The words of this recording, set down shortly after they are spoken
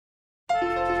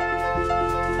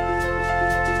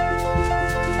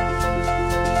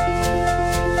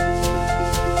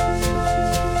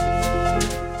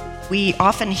We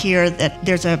often hear that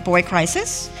there's a boy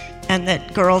crisis and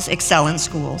that girls excel in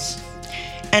schools.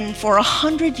 And for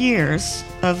 100 years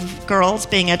of girls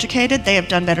being educated, they have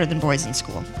done better than boys in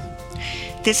school.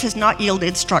 This has not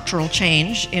yielded structural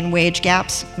change in wage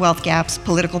gaps, wealth gaps,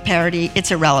 political parity.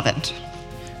 It's irrelevant,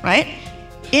 right?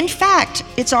 In fact,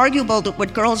 it's arguable that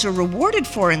what girls are rewarded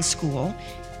for in school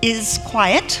is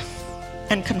quiet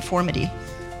and conformity,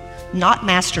 not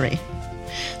mastery.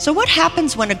 So what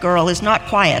happens when a girl is not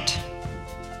quiet?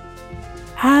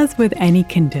 As with any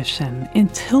condition,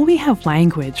 until we have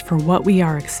language for what we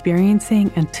are experiencing,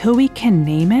 until we can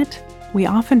name it, we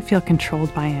often feel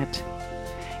controlled by it.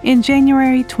 In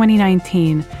January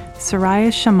 2019, Soraya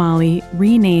Chemaly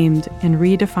renamed and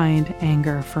redefined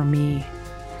anger for me.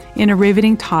 In a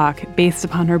riveting talk based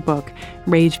upon her book,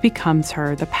 Rage Becomes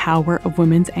Her, The Power of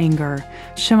Women's Anger,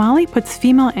 Chemaly puts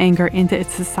female anger into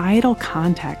its societal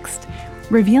context,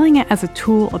 revealing it as a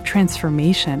tool of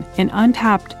transformation, an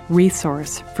untapped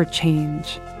resource for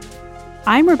change.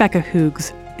 I'm Rebecca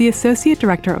Hoogs, the Associate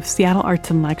Director of Seattle Arts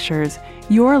and Lectures.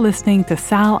 You're listening to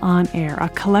Sal on Air, a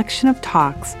collection of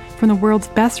talks from the world's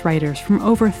best writers from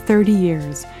over 30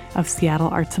 years of Seattle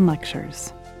Arts and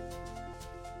Lectures.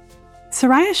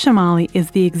 Soraya Chemaly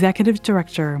is the Executive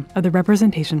Director of the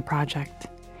Representation Project.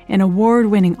 An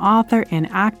award-winning author and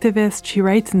activist, she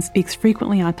writes and speaks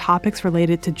frequently on topics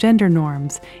related to gender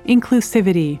norms,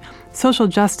 inclusivity, social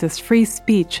justice, free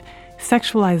speech,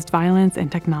 sexualized violence, and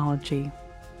technology.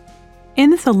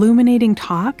 In this illuminating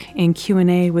talk and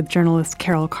Q&A with journalist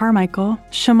Carol Carmichael,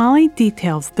 Chemaly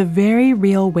details the very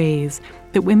real ways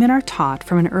that women are taught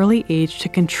from an early age to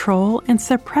control and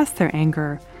suppress their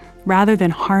anger rather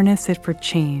than harness it for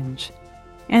change,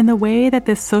 and the way that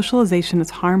this socialization is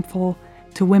harmful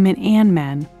to women and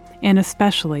men, and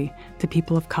especially to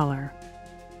people of color.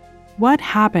 What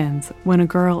happens when a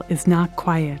girl is not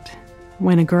quiet,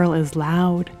 when a girl is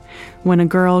loud, when a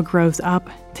girl grows up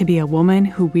to be a woman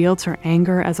who wields her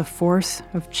anger as a force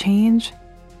of change?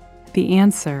 The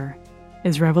answer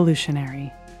is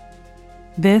revolutionary.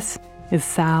 This is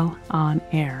Sal on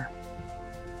Air.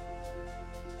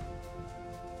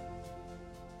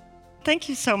 Thank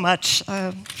you so much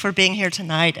for being here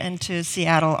tonight, and to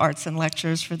Seattle Arts and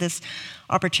Lectures for this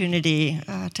opportunity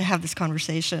to have this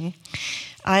conversation.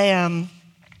 I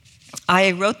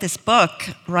wrote this book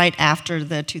right after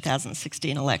the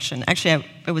 2016 election. Actually,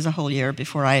 it was a whole year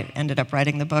before I ended up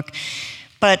writing the book.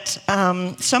 But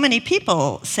so many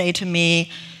people say to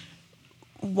me,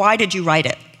 why did you write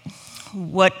it?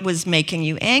 What was making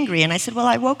you angry? And I said, well,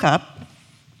 I woke up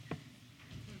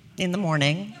in the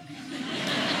morning.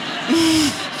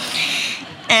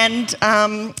 And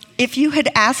if you had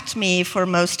asked me for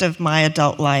most of my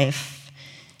adult life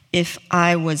if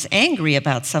I was angry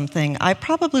about something, I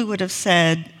probably would have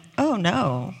said, oh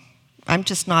no, I'm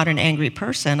just not an angry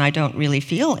person. I don't really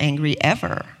feel angry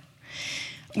ever.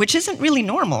 Which isn't really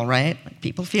normal, right?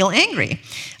 People feel angry.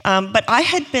 But I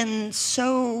had been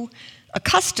so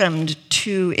accustomed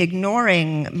to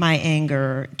ignoring my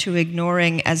anger, to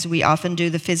ignoring, as we often do,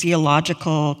 the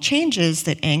physiological changes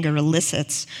that anger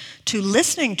elicits, to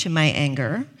listening to my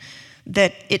anger,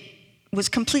 that it was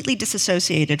completely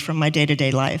disassociated from my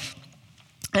day-to-day life.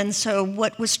 And so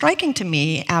what was striking to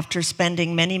me after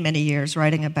spending many, many years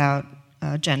writing about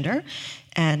gender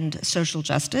and social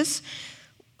justice,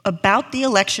 about the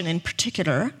election in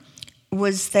particular,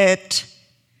 was that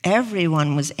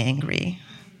everyone was angry.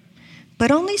 But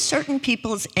only certain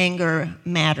people's anger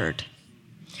mattered.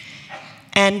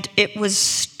 And it was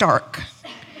stark.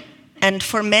 And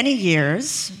for many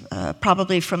years,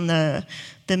 probably from the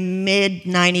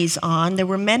mid-90s on, there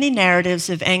were many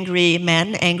narratives of angry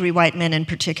men, angry white men in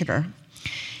particular.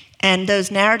 And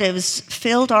those narratives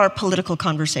filled our political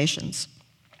conversations.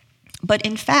 But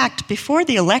in fact, before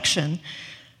the election,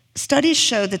 studies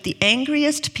show that the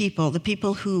angriest people, the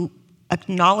people who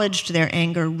acknowledged their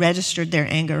anger, registered their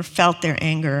anger, felt their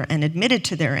anger, and admitted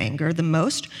to their anger the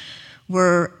most,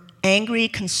 were angry,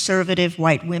 conservative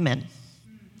white women.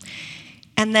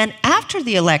 And then after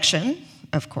the election,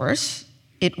 of course,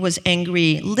 it was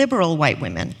angry, liberal white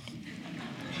women.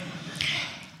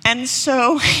 And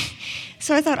so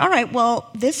I thought, all right, well,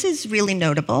 this is really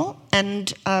notable,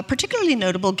 and particularly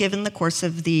notable given the course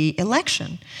of the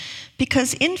election.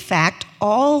 Because in fact,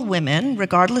 all women,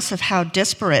 regardless of how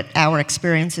disparate our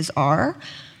experiences are,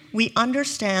 we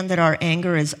understand that our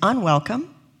anger is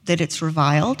unwelcome, that it's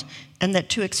reviled, and that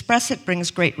to express it brings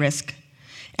great risk.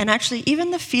 And actually, even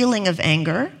the feeling of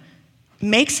anger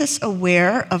makes us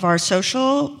aware of our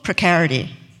social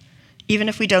precarity, even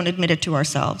if we don't admit it to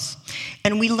ourselves.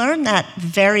 And we learn that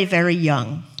very, very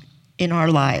young in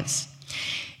our lives.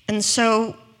 And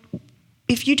so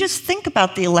if you just think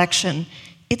about the election,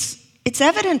 it's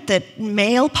evident that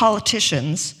male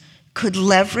politicians could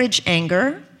leverage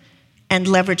anger and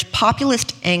leverage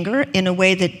populist anger in a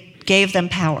way that gave them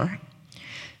power.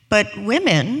 But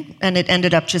women, and it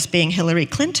ended up just being Hillary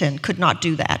Clinton, could not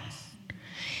do that.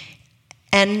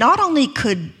 And not only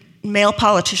could male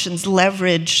politicians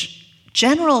leverage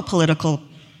general political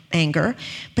anger,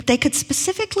 but they could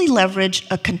specifically leverage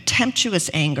a contemptuous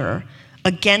anger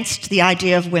against the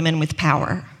idea of women with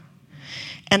power.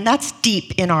 And that's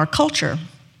deep in our culture.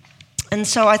 And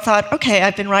so I thought, okay,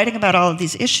 I've been writing about all of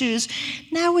these issues.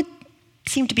 Now would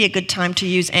seem to be a good time to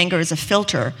use anger as a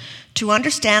filter to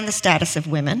understand the status of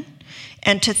women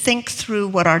and to think through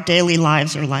what our daily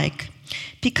lives are like.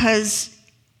 Because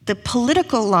the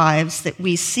political lives that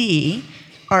we see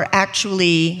are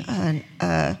actually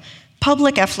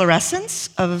public efflorescence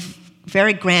of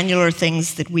very granular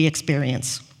things that we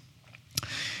experience.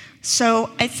 So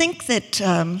I think that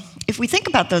if we think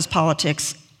about those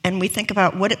politics and we think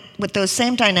about what those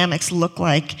same dynamics look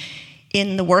like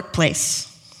in the workplace,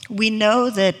 we know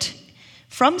that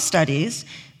from studies,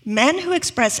 men who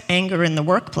express anger in the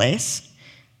workplace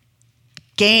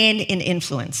gain in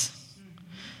influence.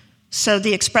 So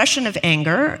the expression of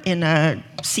anger in a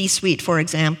C-suite, for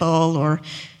example, or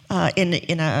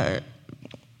in a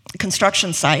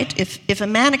construction site, if a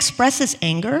man expresses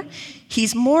anger,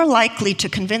 he's more likely to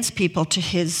convince people to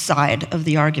his side of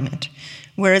the argument.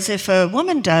 Whereas if a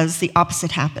woman does, the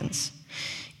opposite happens.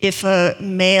 If a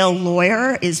male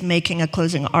lawyer is making a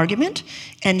closing argument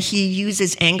and he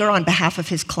uses anger on behalf of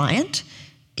his client,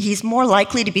 he's more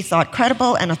likely to be thought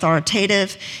credible and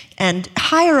authoritative and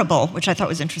hireable, which I thought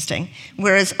was interesting.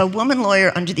 Whereas a woman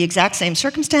lawyer, under the exact same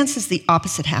circumstances, the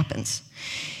opposite happens.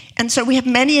 And so we have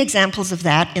many examples of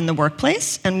that in the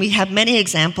workplace, and we have many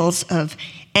examples of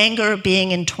anger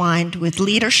being entwined with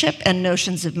leadership and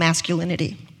notions of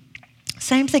masculinity.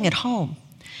 Same thing at home.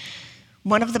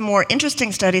 One of the more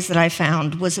interesting studies that I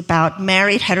found was about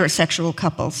married heterosexual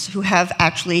couples who have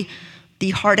actually the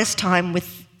hardest time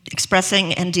with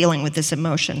expressing and dealing with this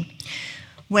emotion.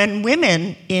 When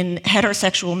women in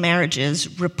heterosexual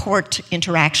marriages report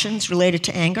interactions related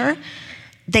to anger,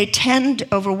 they tend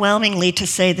overwhelmingly to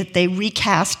say that they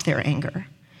recast their anger.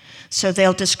 So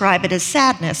they'll describe it as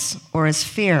sadness or as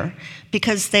fear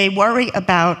because they worry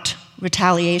about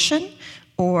retaliation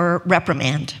or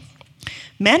reprimand.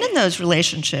 Men in those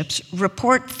relationships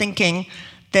report thinking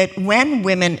that when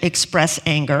women express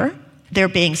anger, they're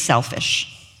being selfish.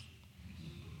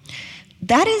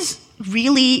 That is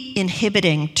really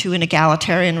inhibiting to an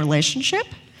egalitarian relationship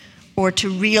or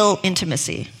to real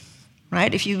intimacy,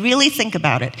 right? If you really think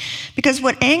about it. Because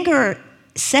what anger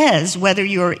says, whether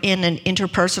you're in an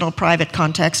interpersonal private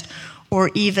context or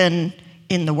even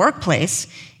in the workplace,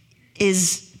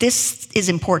 is this is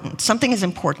important. Something is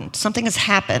important. Something has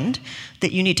happened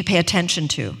that you need to pay attention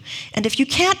to. And if you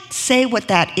can't say what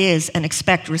that is and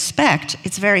expect respect,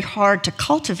 it's very hard to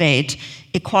cultivate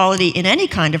equality in any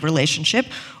kind of relationship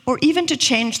or even to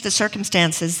change the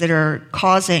circumstances that are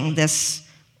causing this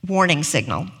warning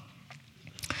signal.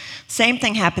 Same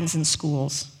thing happens in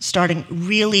schools, starting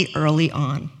really early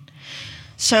on.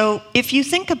 So if you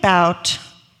think about,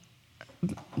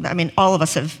 all of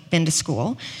us have been to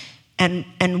school,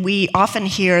 and we often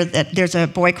hear that there's a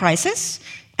boy crisis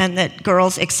and that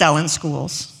girls excel in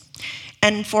schools.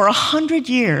 And for 100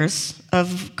 years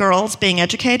of girls being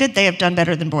educated, they have done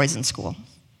better than boys in school.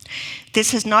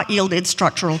 This has not yielded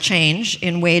structural change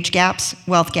in wage gaps,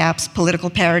 wealth gaps,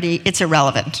 political parity. It's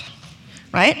irrelevant,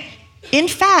 right? In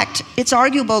fact, it's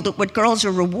arguable that what girls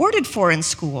are rewarded for in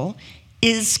school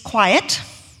is quiet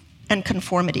and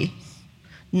conformity,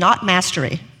 not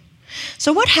mastery.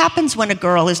 So what happens when a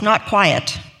girl is not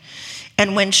quiet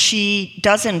and when she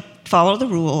doesn't follow the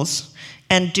rules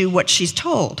and do what she's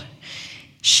told?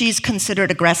 She's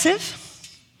considered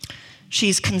aggressive.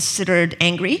 She's considered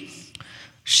angry.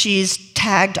 She's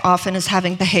tagged often as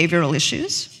having behavioral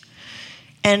issues.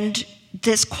 And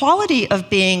this quality of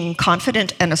being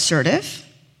confident and assertive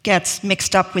gets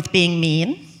mixed up with being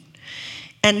mean.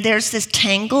 And there's this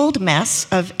tangled mess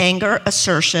of anger,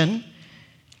 assertion,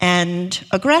 and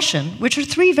aggression, which are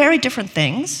three very different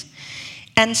things.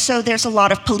 And so there's a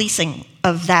lot of policing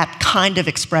of that kind of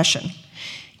expression.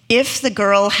 If the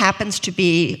girl happens to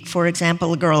be, for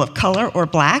example, a girl of color or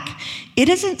black, it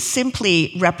isn't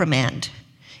simply reprimand.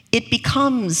 It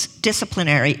becomes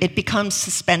disciplinary, it becomes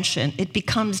suspension, it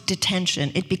becomes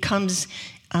detention, it becomes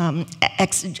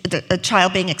a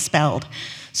child being expelled.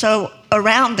 So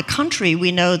around the country,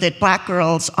 we know that black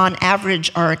girls on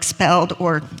average are expelled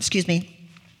or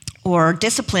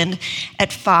disciplined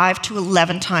at 5 to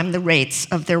 11 times the rates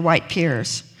of their white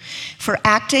peers. for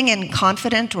acting in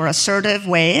confident or assertive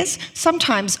ways,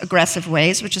 sometimes aggressive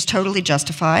ways, which is totally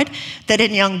justified, that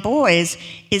in young boys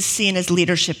is seen as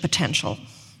leadership potential.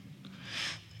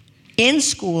 In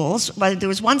schools, there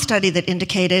was one study that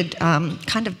indicated,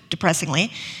 kind of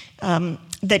depressingly,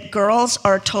 that girls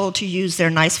are told to use their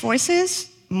nice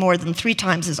voices more than 3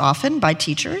 times as often by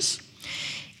teachers.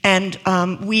 And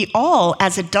we all,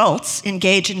 as adults,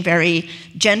 engage in very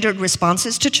gendered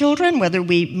responses to children, whether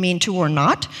we mean to or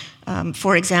not.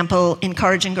 For example,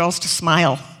 encouraging girls to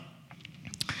smile.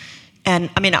 And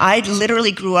I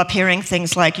literally grew up hearing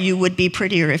things like, you would be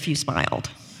prettier if you smiled,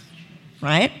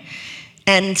 right?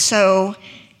 And so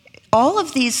all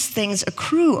of these things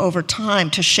accrue over time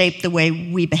to shape the way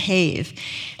we behave.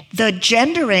 The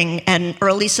gendering and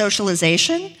early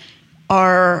socialization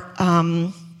are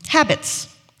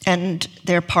habits, and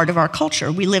they're part of our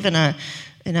culture. We live in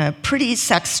a pretty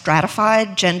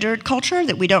sex-stratified, gendered culture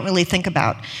that we don't really think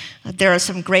about. There are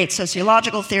some great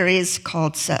sociological theories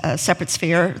called separate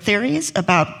sphere theories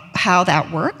about how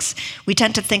that works. We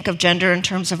tend to think of gender in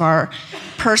terms of our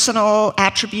personal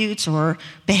attributes or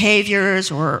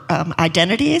behaviors or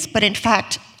identities, but in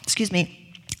fact,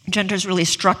 gender is really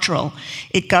structural.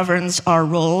 It governs our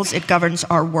roles, it governs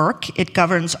our work, it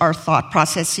governs our thought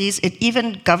processes, it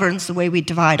even governs the way we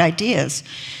divide ideas.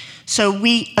 So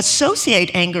we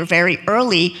associate anger very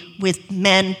early with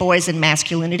men, boys, and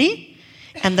masculinity.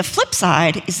 And the flip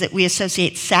side is that we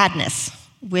associate sadness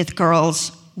with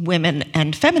girls, women,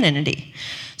 and femininity.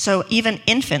 So even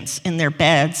infants in their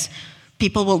beds,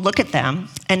 people will look at them,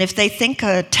 and if they think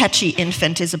a tetchy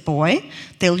infant is a boy,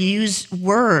 they'll use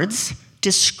words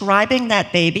describing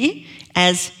that baby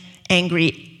as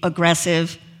angry,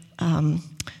 aggressive,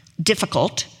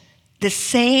 difficult. The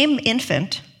same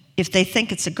infant, if they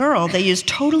think it's a girl, they use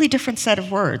totally different set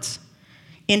of words,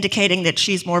 indicating that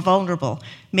she's more vulnerable,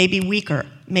 maybe weaker,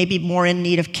 maybe more in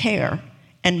need of care,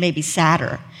 and maybe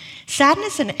sadder.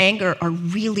 Sadness and anger are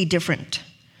really different.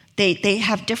 They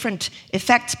have different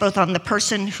effects both on the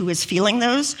person who is feeling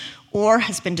those or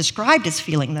has been described as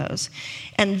feeling those.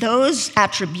 And those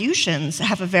attributions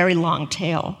have a very long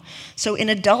tail. So in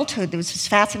adulthood, there was this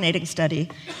fascinating study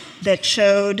that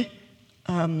showed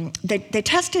they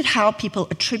tested how people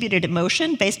attributed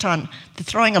emotion based on the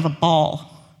throwing of a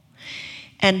ball.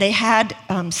 And they had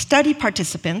study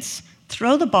participants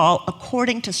throw the ball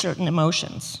according to certain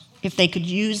emotions, if they could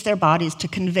use their bodies to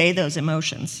convey those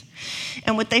emotions.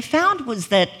 And what they found was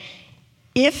that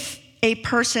if a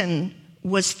person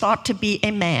was thought to be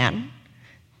a man,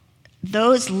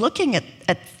 those looking at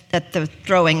the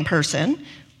throwing person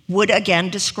would again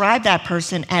describe that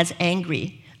person as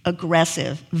angry,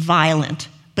 aggressive, violent.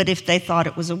 But if they thought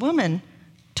it was a woman,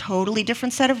 totally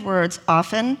different set of words,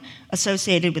 often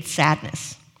associated with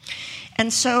sadness.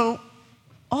 And so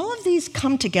all of these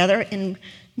come together in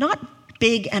not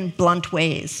big and blunt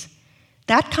ways.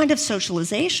 That kind of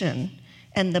socialization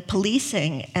and the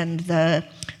policing and the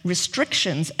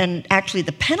restrictions and actually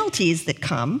the penalties that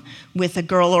come with a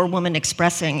girl or woman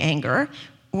expressing anger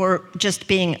or just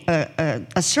being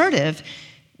assertive,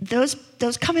 those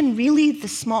come in really the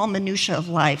small minutiae of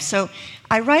life. So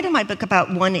I write in my book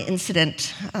about one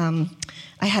incident.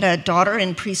 I had a daughter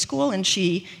in preschool, and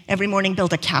she every morning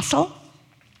built a castle,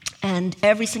 and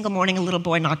every single morning a little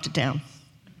boy knocked it down,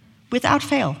 without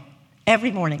fail,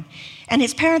 every morning. And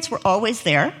his parents were always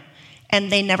there,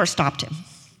 and they never stopped him.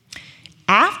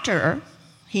 After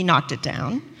he knocked it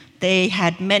down, they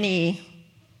had many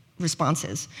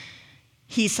responses.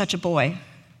 He's such a boy.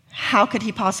 How could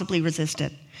he possibly resist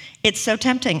it? It's so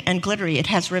tempting and glittery. It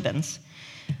has ribbons.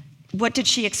 What did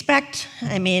she expect?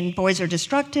 Boys are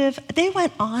destructive. They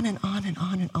went on and on and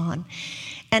on and on.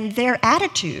 And their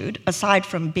attitude, aside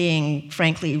from being,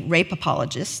 frankly, rape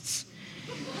apologists,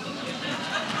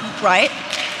 right?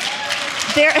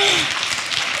 Their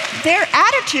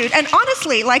attitude, and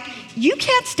honestly, you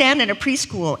can't stand in a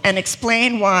preschool and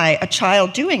explain why a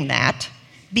child doing that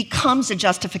becomes a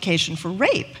justification for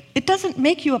rape. It doesn't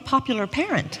make you a popular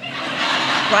parent,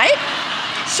 right?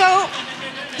 So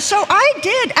I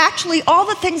did actually all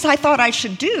the things I thought I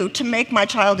should do to make my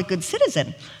child a good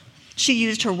citizen. She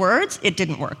used her words, it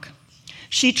didn't work.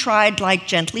 She tried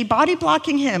gently body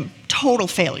blocking him, total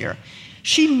failure.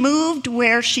 She moved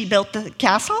where she built the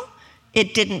castle,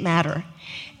 it didn't matter.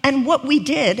 And what we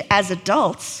did as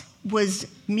adults was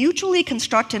mutually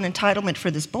construct an entitlement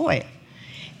for this boy.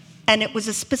 And it was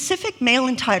a specific male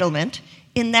entitlement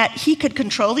in that he could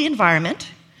control the environment,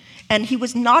 and he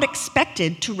was not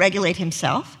expected to regulate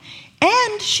himself,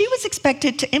 and she was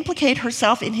expected to implicate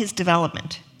herself in his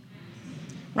development,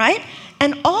 right?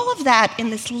 And all of that in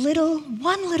this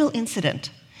one little incident.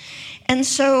 And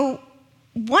so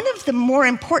one of the more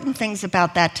important things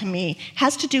about that to me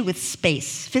has to do with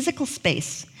space, physical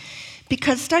space,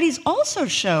 because studies also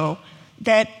show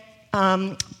that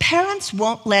parents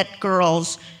won't let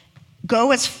girls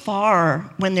go as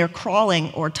far when they're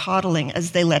crawling or toddling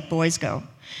as they let boys go.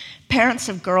 Parents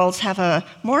of girls have a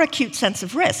more acute sense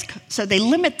of risk, so they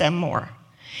limit them more.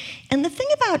 And the thing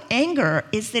about anger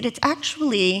is that it's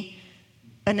actually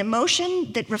an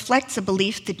emotion that reflects a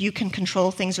belief that you can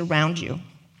control things around you.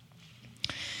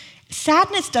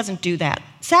 Sadness doesn't do that.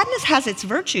 Sadness has its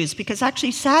virtues because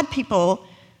actually sad people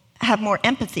have more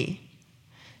empathy.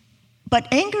 But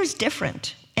anger's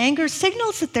different. Anger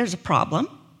signals that there's a problem,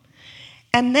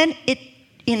 and then it,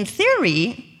 in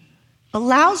theory,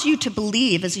 allows you to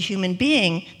believe as a human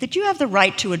being that you have the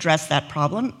right to address that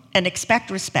problem and expect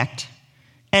respect.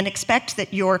 And expect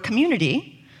that your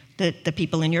community, the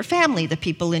people in your family, the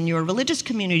people in your religious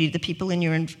community, the people in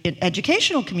your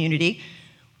educational community,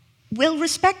 will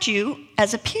respect you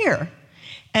as a peer.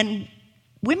 And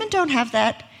women don't have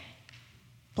that.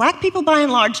 Black people, by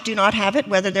and large, do not have it,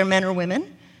 whether they're men or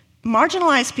women.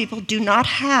 Marginalized people do not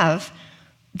have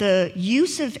the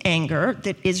use of anger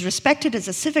that is respected as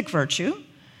a civic virtue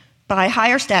by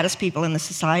higher status people in the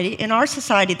society. In our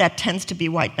society, that tends to be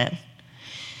white men.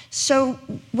 So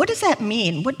what does that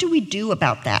mean? What do we do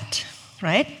about that,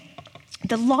 right?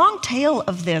 The long tail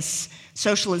of this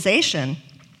socialization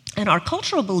and our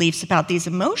cultural beliefs about these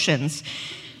emotions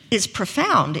is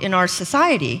profound in our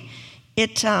society.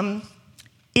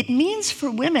 It means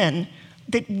for women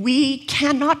that we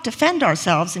cannot defend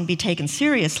ourselves and be taken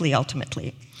seriously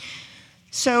ultimately.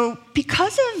 So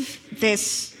because of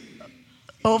this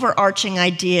overarching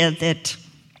idea that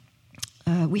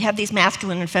we have these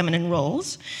masculine and feminine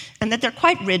roles, and that they're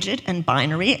quite rigid and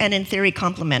binary and in theory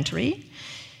complementary,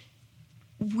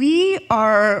 we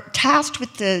are tasked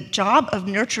with the job of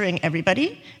nurturing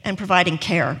everybody and providing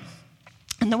care.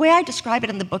 And the way I describe it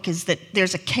in the book is that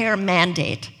there's a care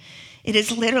mandate. It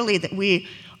is literally that we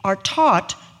are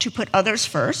taught to put others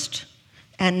first,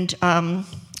 and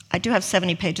I do have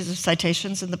 70 pages of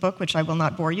citations in the book, which I will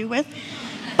not bore you with,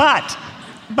 but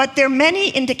there are many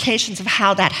indications of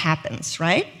how that happens,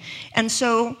 right? And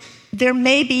so there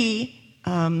may be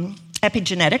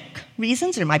epigenetic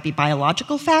reasons, there might be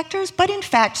biological factors, but in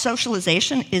fact,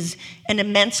 socialization is an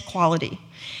immense quality.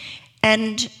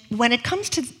 And when it comes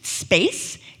to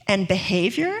space and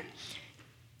behavior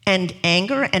and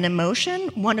anger and emotion,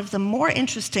 one of the more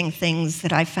interesting things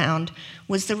that I found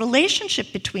was the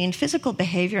relationship between physical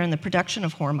behavior and the production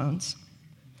of hormones.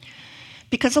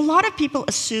 Because a lot of people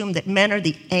assume that men are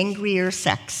the angrier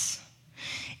sex,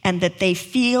 and that they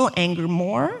feel anger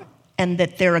more, and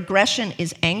that their aggression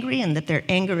is angry, and that their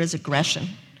anger is aggression.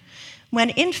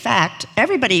 When in fact,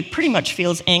 everybody pretty much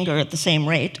feels anger at the same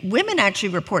rate. Women actually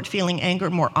report feeling anger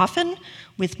more often,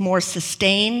 with more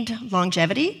sustained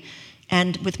longevity,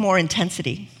 and with more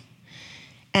intensity.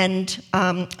 And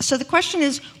so the question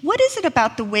is, what is it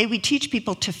about the way we teach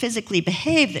people to physically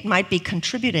behave that might be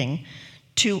contributing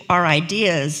to our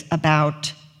ideas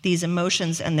about these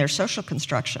emotions and their social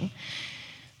construction?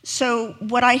 So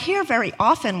what I hear very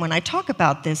often when I talk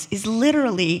about this is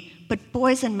literally, but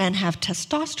boys and men have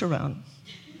testosterone.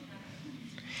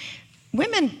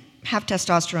 Women have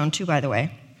testosterone too, by the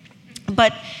way.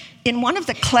 But in one of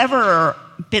the cleverer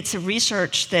bits of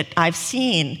research that I've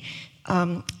seen,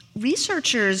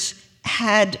 researchers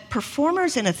had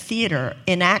performers in a theater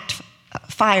enact a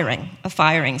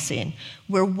firing scene,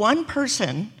 where one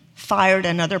person fired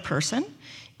another person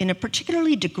in a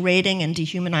particularly degrading and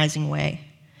dehumanizing way.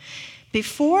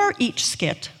 Before each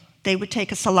skit, they would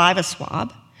take a saliva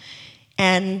swab,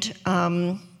 and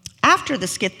after the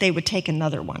skit, they would take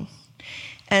another one.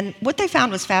 And what they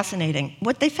found was fascinating.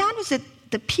 What they found was that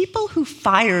the people who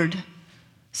fired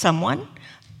someone,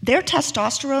 their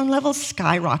testosterone levels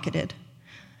skyrocketed.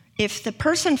 If the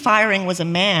person firing was a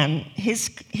man, his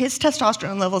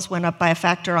testosterone levels went up by a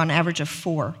factor on average of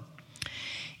 4.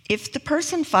 If the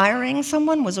person firing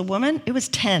someone was a woman, it was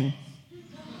 10.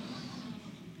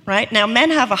 Right? Now,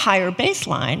 men have a higher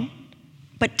baseline,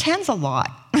 but 10's a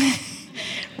lot,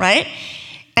 right?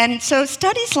 And so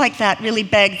studies like that really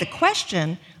beg the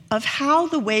question of how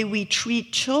the way we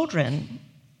treat children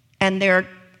and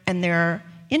their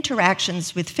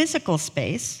interactions with physical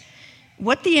space,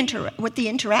 what the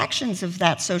interactions of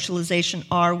that socialization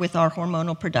are with our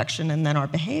hormonal production and then our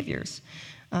behaviors,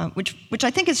 which I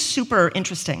think is super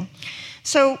interesting.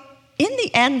 So in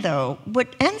the end, though,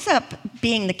 what ends up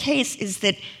being the case is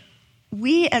that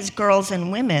we as girls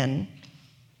and women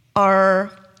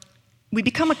we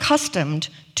become accustomed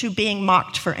to being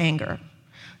mocked for anger.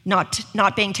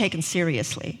 not being taken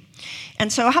seriously.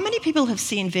 And so how many people have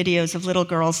seen videos of little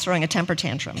girls throwing a temper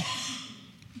tantrum?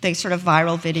 They sort of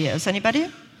viral videos.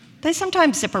 Anybody? They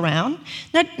sometimes zip around.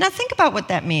 Now think about what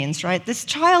that means, right? This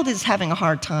child is having a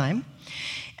hard time,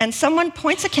 and someone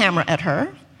points a camera at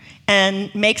her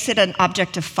and makes it an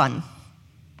object of fun,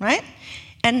 right?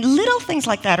 And little things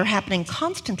like that are happening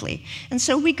constantly. And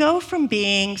so we go from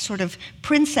being sort of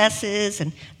princesses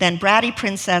and then bratty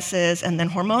princesses and then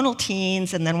hormonal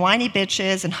teens and then whiny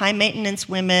bitches and high maintenance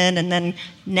women and then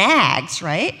nags,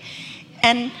 right?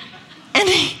 And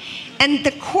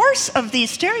the course of these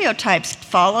stereotypes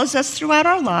follows us throughout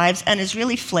our lives and is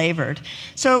really flavored.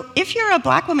 So if you're a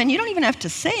black woman, you don't even have to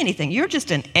say anything. You're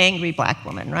just an angry black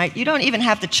woman, right? You don't even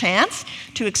have the chance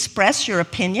to express your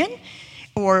opinion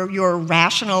or your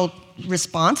rational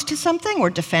response to something or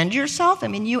defend yourself. I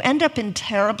mean, you end up in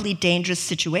terribly dangerous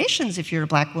situations if you're a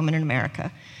black woman in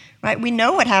America, right? We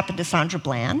know what happened to Sandra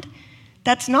Bland.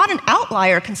 That's not an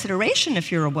outlier consideration if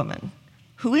you're a woman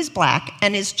who is black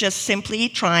and is just simply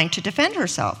trying to defend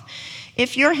herself.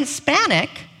 If you're Hispanic,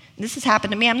 this has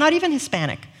happened to me, I'm not even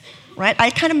Hispanic, right?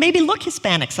 I kind of maybe look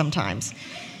Hispanic sometimes.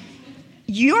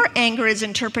 Your anger is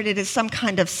interpreted as some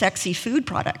kind of sexy food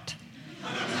product,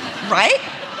 right?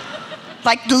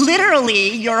 Like literally,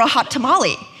 you're a hot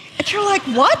tamale. And you're like,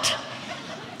 what?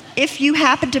 If you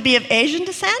happen to be of Asian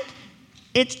descent,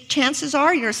 chances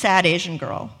are you're a sad Asian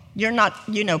girl. You're not,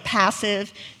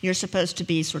 passive. You're supposed to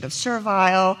be sort of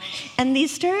servile. And these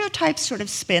stereotypes sort of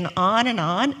spin on,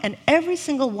 and every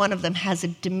single one of them has a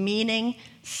demeaning,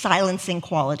 silencing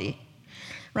quality,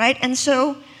 right? And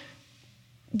so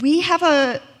we have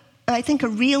I think, a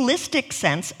realistic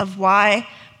sense of why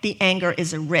the anger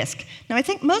is a risk. Now, I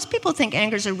think most people think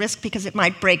anger is a risk because it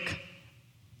might break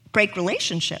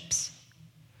relationships.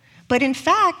 But in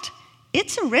fact,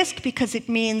 it's a risk because it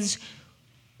means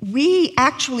we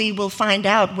actually will find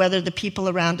out whether the people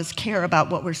around us care about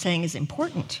what we're saying is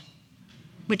important,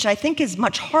 which I think is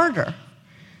much harder,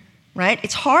 right?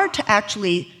 It's hard to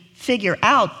actually figure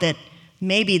out that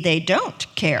maybe they don't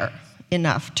care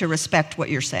enough to respect what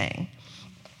you're saying.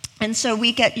 And so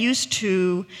we get used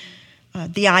to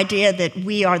the idea that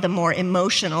we are the more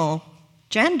emotional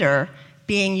gender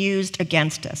being used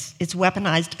against us. It's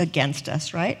weaponized against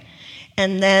us, right?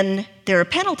 And then there are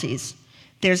penalties.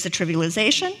 There's the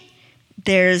trivialization,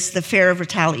 there's the fear of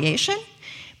retaliation,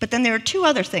 but then there are two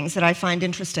other things that I find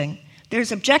interesting.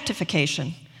 There's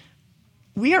objectification.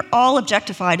 We are all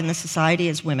objectified in this society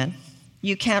as women.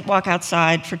 You can't walk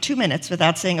outside for 2 minutes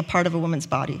without seeing a part of a woman's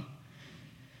body.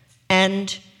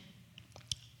 And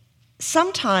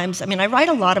sometimes, I write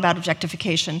a lot about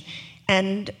objectification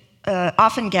and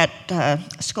often get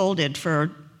scolded for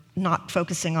not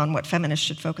focusing on what feminists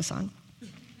should focus on.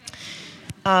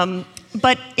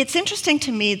 But it's interesting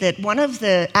to me that one of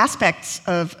the aspects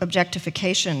of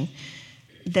objectification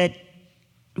that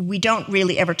we don't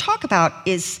really ever talk about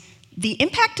is the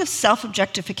impact of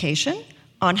self-objectification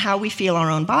on how we feel our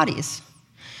own bodies.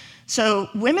 So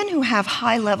women who have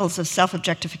high levels of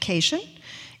self-objectification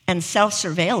and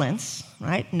self-surveillance,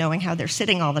 right, knowing how they're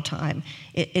sitting all the time,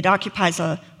 it occupies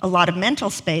a lot of mental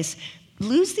space,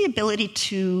 lose the ability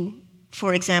to,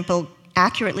 for example,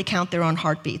 accurately count their own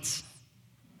heartbeats,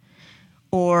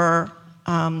 or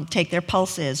take their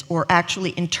pulses, or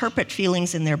actually interpret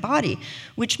feelings in their body,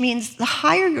 which means the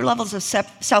higher your levels of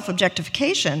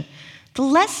self-objectification, the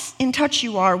less in touch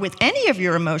you are with any of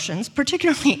your emotions,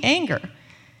 particularly anger,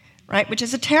 right? Which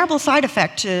is a terrible side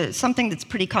effect to something that's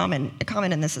pretty common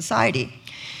in this society.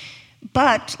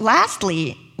 But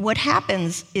lastly, what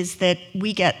happens is that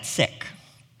we get sick.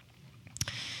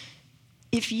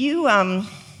 If you,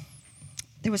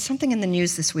 there was something in the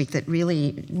news this week that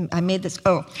really,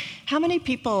 how many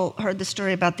people heard the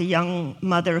story about the young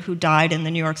mother who died in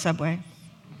the New York subway?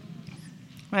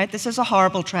 Right, this is a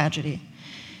horrible tragedy,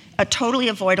 a totally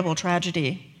avoidable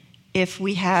tragedy if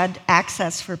we had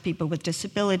access for people with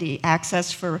disability,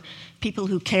 access for people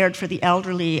who cared for the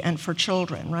elderly and for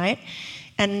children, right?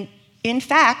 And in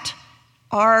fact,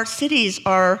 our cities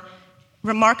are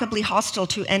remarkably hostile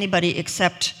to anybody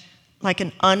except like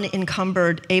an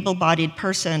unencumbered, able-bodied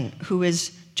person who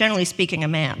is, generally speaking, a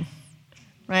man,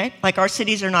 right? Like our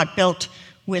cities are not built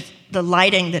with the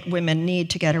lighting that women need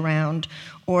to get around,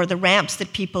 or the ramps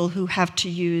that people who have to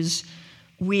use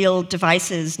wheeled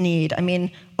devices need.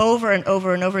 Over and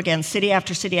over and over again, city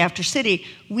after city after city,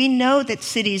 we know that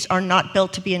cities are not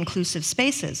built to be inclusive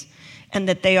spaces. and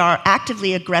that they are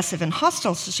actively aggressive and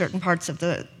hostile to certain parts of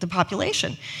the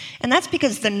population. And that's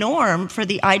because the norm for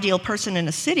the ideal person in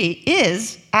a city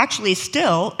is actually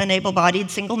still an able-bodied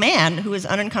single man who is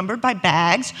unencumbered by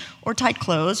bags or tight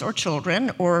clothes or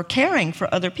children or caring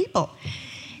for other people.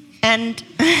 And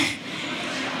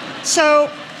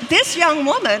so this young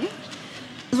woman,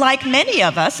 like many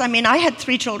of us, I mean, I had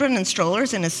 3 children in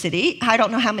strollers in a city. I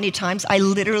don't know how many times I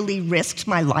literally risked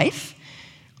my life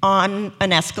on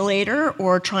an escalator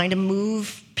or trying to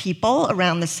move people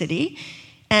around the city.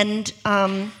 And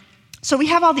so we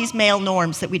have all these male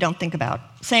norms that we don't think about.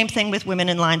 Same thing with women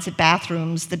in lines at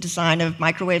bathrooms, the design of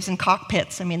microwaves in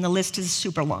cockpits. I mean, the list is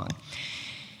super long.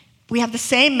 We have the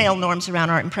same male norms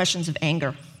around our impressions of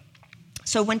anger.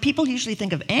 So when people usually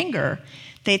think of anger,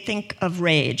 they think of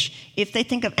rage. If they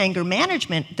think of anger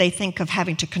management, they think of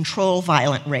having to control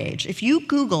violent rage. If you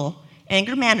Google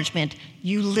anger management,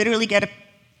 you literally get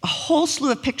a whole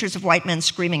slew of pictures of white men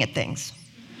screaming at things.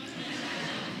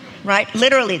 Right?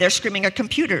 Literally, they're screaming at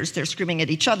computers, they're screaming at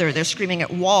each other, they're screaming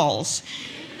at walls.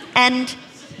 And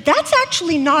that's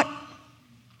actually not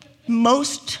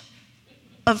most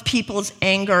of people's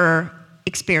anger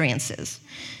experiences.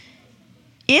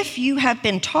 If you have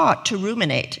been taught to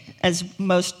ruminate, as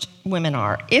most women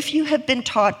are, if you have been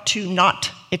taught to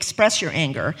not express your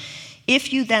anger,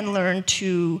 if you then learn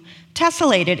to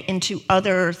tessellate it into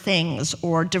other things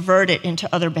or divert it into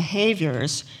other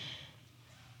behaviors,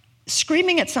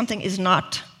 screaming at something is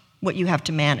not what you have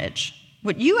to manage.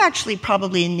 What you actually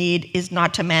probably need is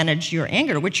not to manage your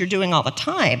anger, which you're doing all the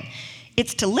time.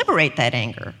 It's to liberate that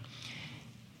anger.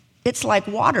 It's like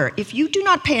water. If you do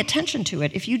not pay attention to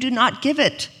it, if you do not give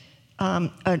it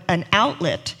an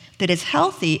outlet that is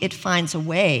healthy, it finds a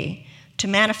way to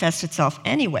manifest itself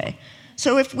anyway.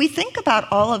 So if we think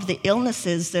about all of the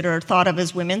illnesses that are thought of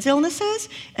as women's illnesses,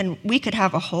 and we could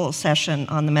have a whole session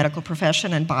on the medical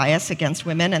profession and bias against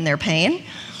women and their pain,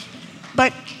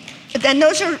 but then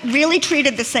those are really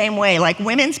treated the same way. Like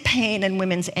women's pain and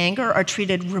women's anger are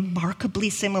treated remarkably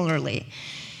similarly.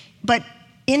 But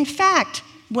in fact,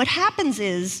 what happens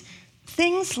is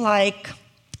things like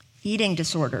eating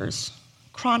disorders,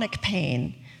 chronic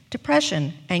pain,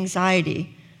 depression,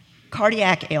 anxiety,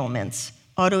 cardiac ailments,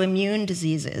 autoimmune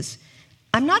diseases.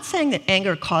 I'm not saying that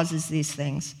anger causes these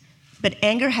things, but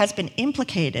anger has been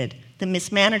implicated. The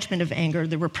mismanagement of anger,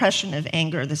 the repression of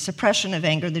anger, the suppression of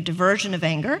anger, the diversion of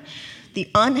anger, the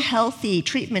unhealthy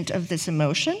treatment of this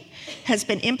emotion has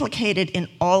been implicated in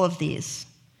all of these.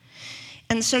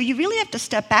 And so you really have to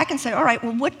step back and say, all right,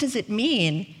 well, what does it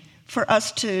mean for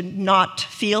us to not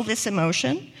feel this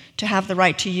emotion, to have the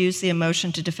right to use the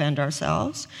emotion to defend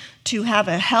ourselves, to have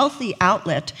a healthy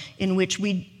outlet in which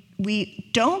we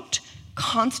don't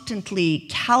constantly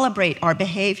calibrate our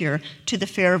behavior to the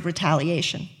fear of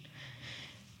retaliation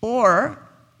or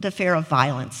the fear of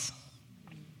violence,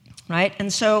 right?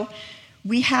 And so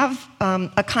we have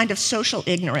a kind of social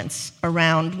ignorance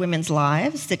around women's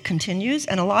lives that continues,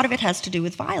 and a lot of it has to do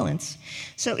with violence.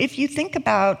 So if you think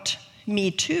about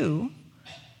Me Too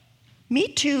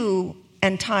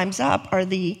and Time's Up are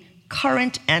the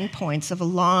current endpoints of a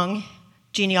long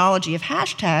genealogy of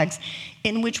hashtags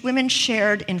in which women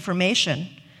shared information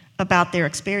about their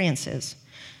experiences.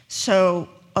 So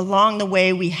along the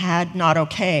way, we had Not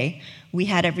Okay, we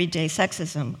had Everyday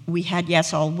Sexism, we had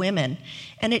Yes All Women,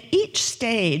 and at each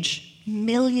stage,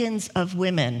 millions of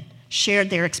women shared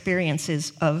their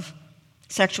experiences of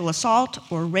sexual assault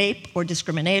or rape or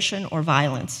discrimination or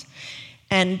violence.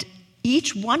 And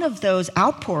each one of those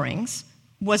outpourings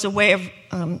was a way of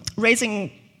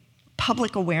raising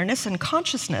public awareness and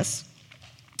consciousness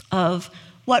of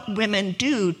what women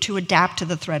do to adapt to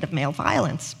the threat of male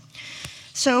violence.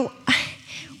 So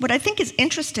what I think is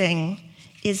interesting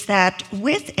is that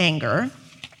with anger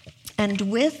and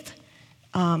with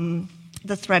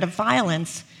the threat of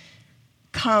violence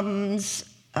comes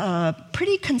a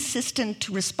pretty consistent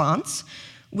response,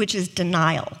 which is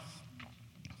denial,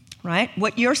 right?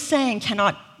 What you're saying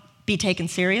cannot be taken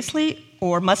seriously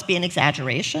or must be an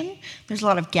exaggeration. There's a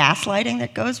lot of gaslighting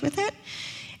that goes with it.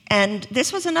 And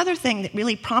this was another thing that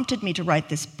really prompted me to write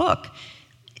this book.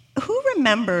 Who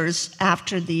remembers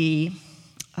after the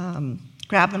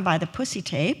Grab Them by the Pussy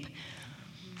tape,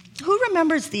 who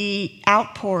remembers the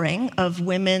outpouring of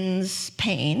women's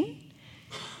pain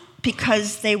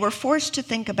because they were forced to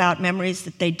think about memories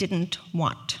that they didn't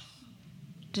want?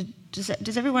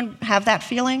 Does everyone have that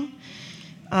feeling?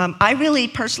 I really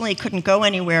personally couldn't go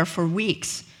anywhere for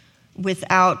weeks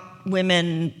without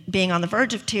women being on the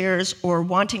verge of tears or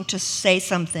wanting to say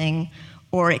something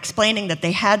or explaining that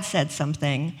they had said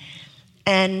something.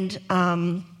 And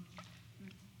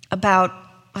about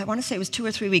I want to say it was 2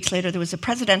 or 3 weeks later, there was a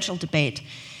presidential debate.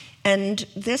 And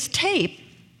this tape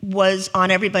was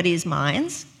on everybody's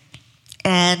minds.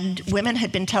 And women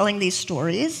had been telling these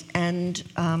stories, and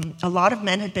a lot of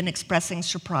men had been expressing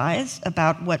surprise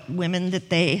about what women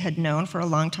that they had known for a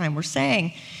long time were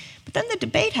saying. But then the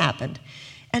debate happened.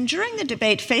 And during the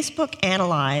debate, Facebook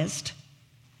analyzed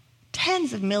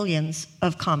tens of millions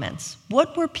of comments.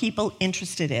 What were people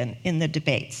interested in the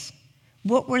debates?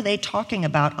 What were they talking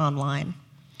about online?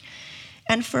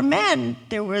 And for men,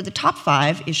 there were the top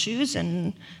 5 issues,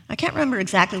 and I can't remember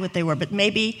exactly what they were, but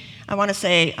maybe I want to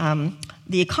say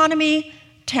the economy,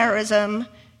 terrorism,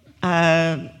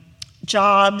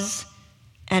 jobs,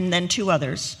 and then 2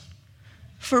 others.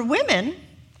 For women,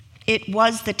 it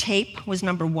was the tape was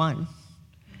number 1,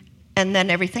 and then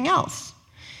everything else.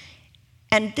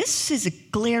 And this is a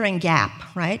glaring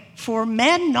gap, right? For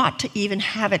men not to even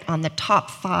have it on the top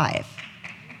 5.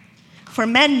 For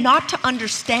men not to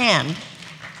understand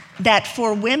that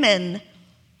for women,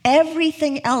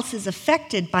 everything else is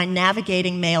affected by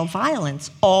navigating male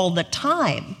violence all the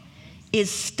time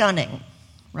is stunning,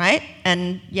 right?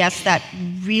 And yes, that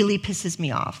really pisses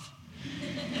me off,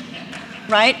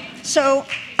 right? So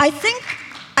I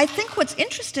think what's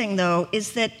interesting, though,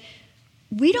 is that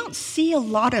we don't see a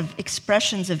lot of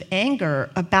expressions of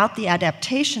anger about the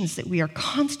adaptations that we are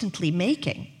constantly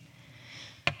making.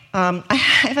 I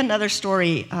have another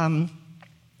story.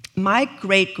 My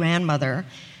great-grandmother,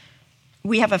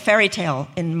 we have a fairy tale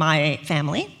in my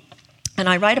family, and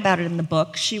I write about it in the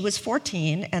book. She was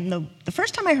 14, and the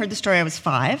first time I heard the story, I was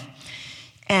 5.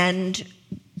 And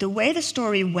the way the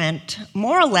story went,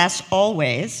 more or less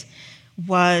always,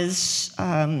 was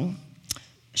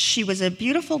she was a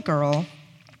beautiful girl,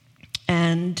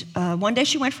 and one day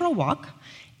she went for a walk,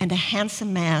 and a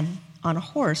handsome man on a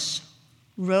horse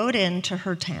rode into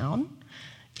her town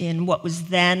in what was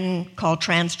then called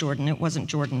Transjordan. It wasn't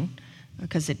Jordan,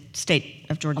 because the state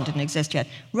of Jordan didn't exist yet.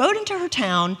 Rode into her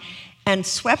town and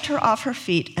swept her off her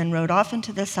feet and rode off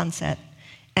into the sunset.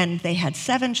 And they had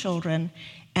 7 children,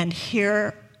 and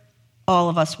here all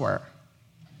of us were.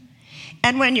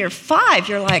 And when you're 5,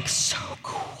 you're like, so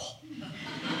cool.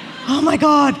 Oh my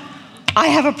God, I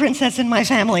have a princess in my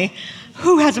family.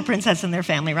 Who has a princess in their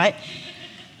family, right?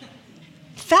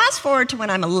 Fast forward to when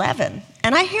I'm 11,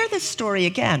 and I hear this story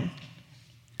again.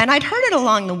 And I'd heard it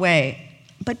along the way,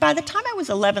 but by the time I was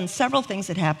 11, several things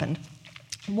had happened.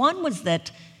 One was that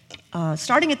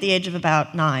starting at the age of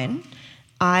about 9,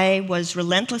 I was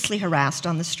relentlessly harassed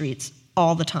on the streets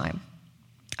all the time.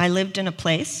 I lived in a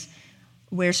place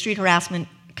where street harassment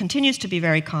continues to be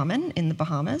very common in the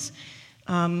Bahamas.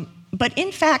 But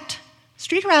in fact,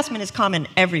 street harassment is common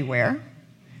everywhere.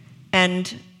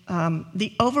 And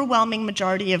the overwhelming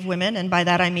majority of women, and by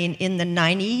that I mean in the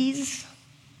 90s,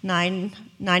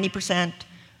 90%,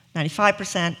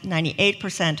 95%,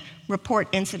 98%,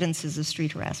 report incidences of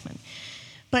street harassment.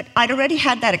 But I'd already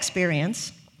had that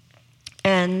experience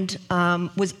and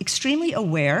was extremely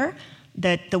aware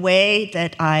that the way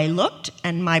that I looked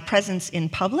and my presence in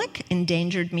public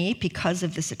endangered me because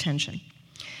of this attention.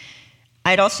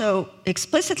 I'd also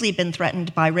explicitly been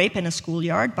threatened by rape in a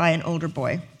schoolyard by an older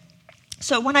boy.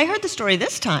 So when I heard the story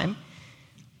this time,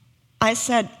 I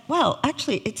said, well,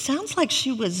 actually, it sounds like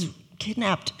she was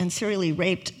kidnapped and serially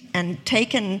raped and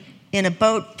taken in a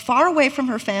boat far away from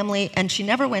her family, and she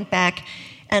never went back,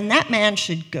 and that man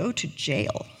should go to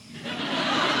jail.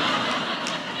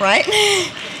 Right?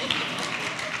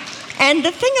 And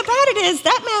the thing about it is,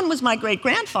 that man was my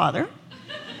great-grandfather,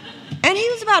 and he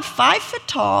was about 5 foot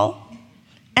tall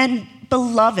and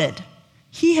beloved.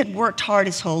 He had worked hard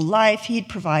his whole life. He'd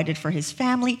provided for his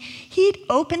family. He'd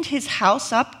opened his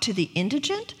house up to the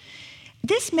indigent.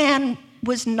 This man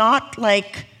was not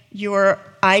like your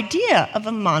idea of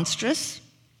a monstrous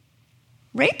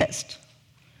rapist.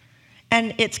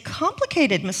 And it's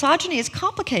complicated. Misogyny is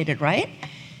complicated, right?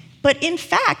 But in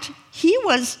fact, he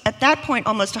was, at that point,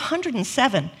 almost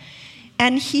 107.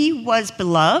 And he was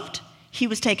beloved. He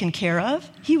was taken care of.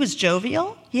 He was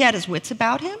jovial. He had his wits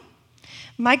about him.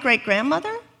 My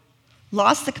great-grandmother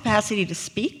lost the capacity to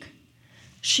speak.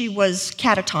 She was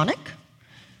catatonic.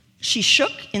 She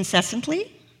shook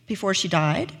incessantly before she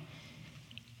died.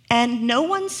 And no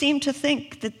one seemed to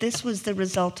think that this was the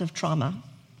result of trauma.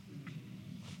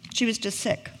 She was just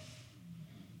sick,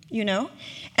 you know?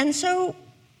 And so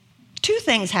 2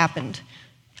 things happened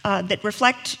that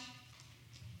reflect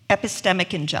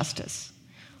epistemic injustice.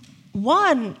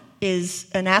 One is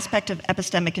an aspect of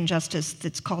epistemic injustice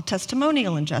that's called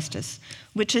testimonial injustice,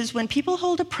 which is when people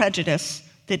hold a prejudice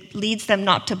that leads them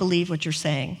not to believe what you're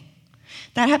saying.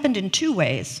 That happened in 2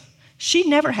 ways. She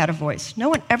never had a voice. No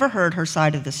one ever heard her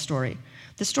side of this story.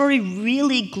 The story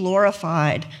really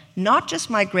glorified not just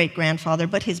my great-grandfather,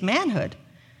 but his manhood.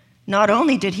 Not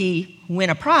only did he win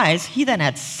a prize, he then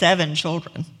had 7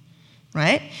 children,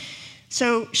 right?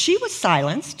 So she was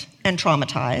silenced and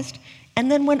traumatized,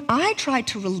 and then when I tried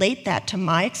to relate that to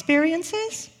my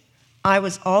experiences, I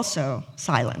was also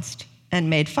silenced and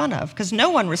made fun of, because no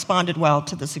one responded well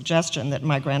to the suggestion that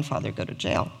my grandfather go to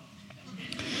jail.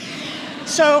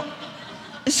 So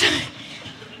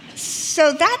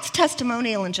that's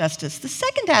testimonial injustice. The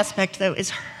second aspect, though,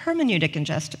 is hermeneutic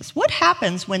injustice. What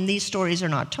happens when these stories are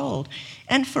not told?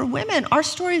 And for women, our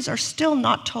stories are still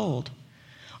not told.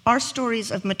 Our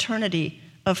stories of maternity,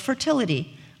 of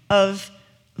fertility, of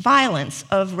violence,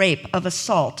 of rape, of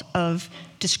assault, of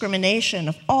discrimination,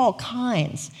 of all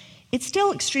kinds. It's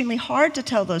still extremely hard to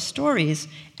tell those stories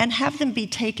and have them be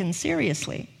taken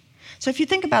seriously. So if you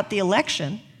think about the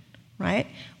election, right,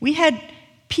 we had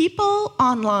people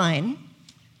online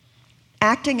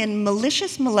acting in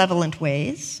malicious, malevolent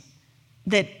ways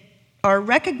that are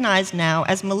recognized now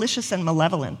as malicious and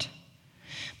malevolent.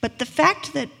 But the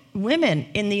fact that women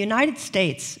in the United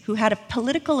States who had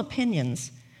political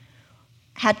opinions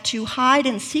had to hide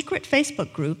in secret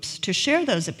Facebook groups to share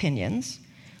those opinions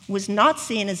was not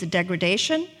seen as a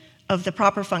degradation of the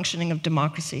proper functioning of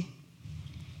democracy,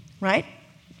 right?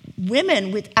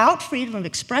 Women without freedom of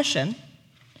expression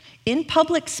in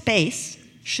public space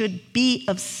should be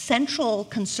of central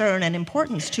concern and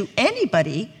importance to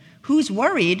anybody who's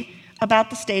worried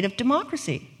about the state of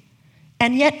democracy.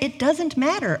 And yet it doesn't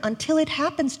matter until it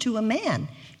happens to a man,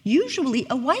 usually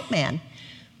a white man.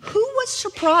 Who was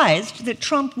surprised that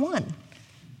Trump won?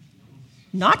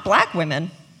 Not black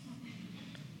women,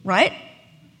 right?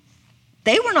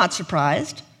 They were not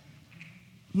surprised.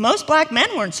 Most black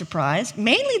men weren't surprised.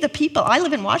 Mainly the people, I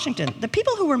live in Washington, the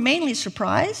people who were mainly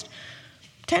surprised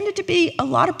tended to be a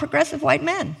lot of progressive white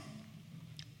men.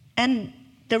 And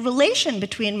the relation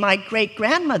between my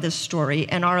great-grandmother's story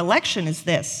and our election is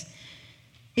this.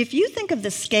 If you think of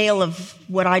the scale of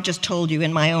what I just told you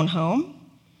in my own home,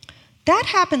 that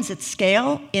happens at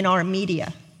scale in our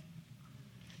media.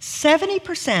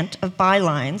 70% of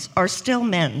bylines are still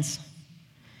men's.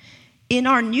 In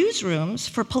our newsrooms,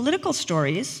 for political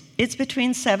stories, it's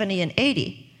between 70 and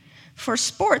 80. For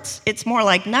sports, it's more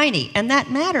like 90, and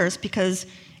that matters because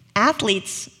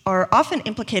athletes are often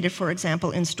implicated, for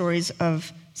example, in stories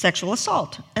of sexual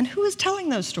assault. And who is telling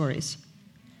those stories,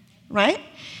 right?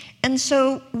 And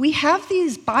so we have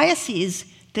these biases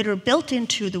that are built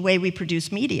into the way we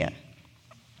produce media.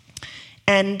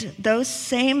 And those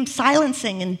same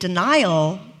silencing and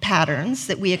denial patterns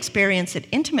that we experience at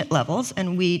intimate levels,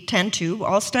 and we tend to,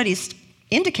 all studies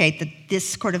indicate that this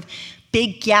sort of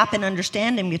big gap in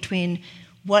understanding between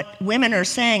what women are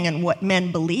saying and what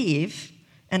men believe,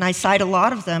 and I cite a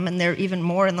lot of them, and there are even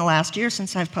more in the last year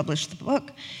since I've published the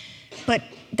book, but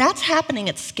that's happening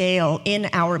at scale in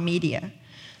our media.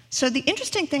 So the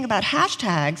interesting thing about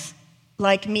hashtags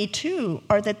like Me Too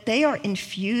are that they are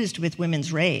infused with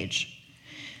women's rage.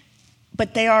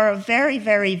 But they are a very,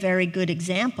 very, very good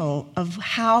example of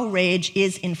how rage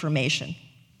is information,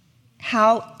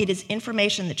 how it is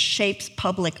information that shapes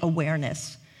public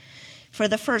awareness. For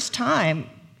the first time,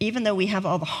 even though we have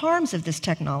all the harms of this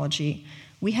technology,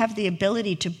 we have the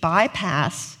ability to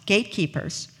bypass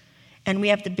gatekeepers, and we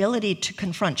have the ability to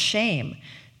confront shame.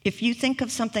 If you think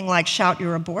of something like Shout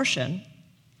Your Abortion,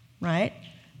 right?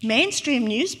 Mainstream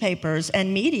newspapers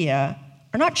and media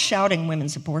are not shouting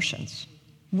women's abortions.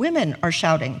 Women are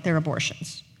shouting their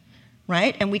abortions,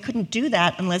 right? And we couldn't do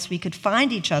that unless we could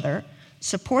find each other,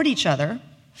 support each other,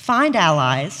 find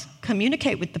allies,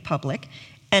 communicate with the public,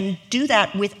 and do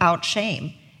that without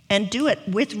shame, and do it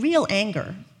with real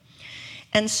anger.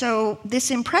 And so this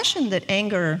impression that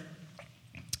anger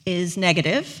is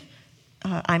negative,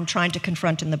 I'm trying to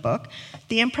confront in the book.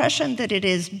 The impression that it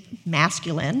is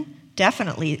masculine,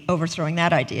 definitely overthrowing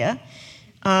that idea.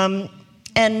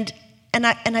 And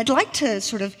I'd like to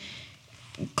sort of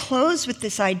close with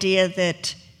this idea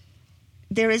that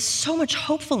there is so much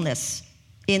hopefulness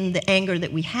in the anger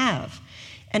that we have.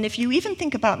 And if you even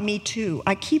think about Me Too,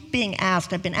 I keep being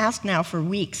asked, I've been asked now for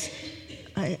weeks,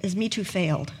 has Me Too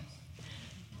failed?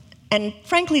 And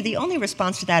frankly, the only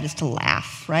response to that is to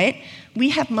laugh, right? We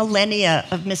have millennia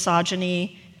of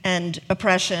misogyny and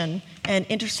oppression and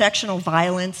intersectional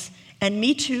violence, and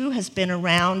Me Too has been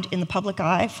around in the public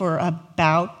eye for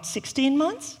about 16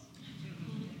 months,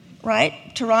 right?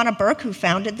 Tarana Burke, who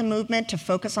founded the movement to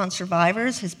focus on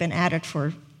survivors, has been at it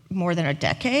for more than a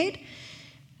decade.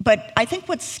 But I think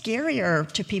what's scarier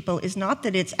to people is not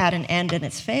that it's at an end and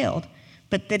it's failed,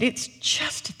 but that it's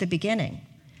just at the beginning.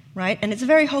 right? And it's a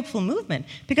very hopeful movement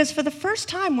because for the first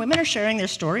time, women are sharing their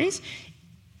stories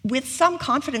with some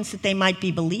confidence that they might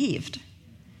be believed,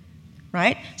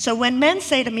 right? So when men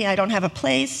say to me, I don't have a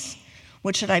place,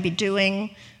 what should I be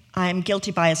doing? I'm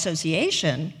guilty by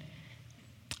association,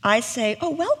 I say,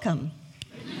 oh, welcome.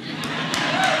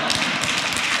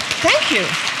 Thank you,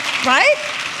 right?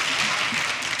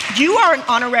 You are an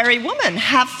honorary woman,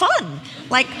 have fun.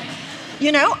 Like,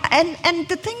 you know, and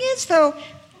the thing is, though,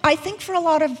 I think for a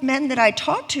lot of men that I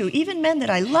talk to, even men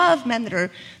that I love, men that are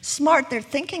smart, they're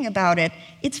thinking about it,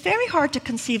 it's very hard to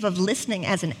conceive of listening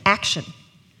as an action,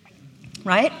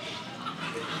 right?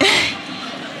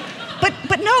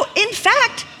 but no, in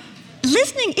fact,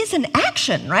 listening is an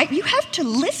action, right? You have to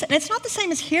listen. It's not the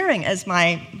same as hearing, as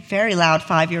my very loud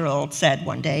 5-year-old said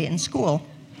one day in school.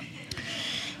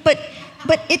 But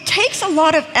it takes a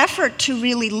lot of effort to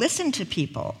really listen to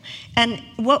people. And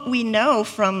what we know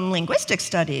from linguistic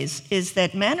studies is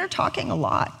that men are talking a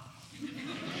lot.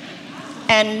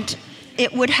 And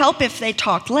it would help if they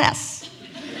talked less.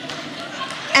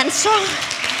 And so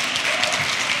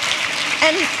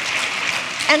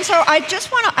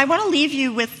I want to leave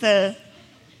you with the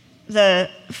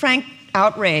frank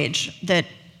outrage that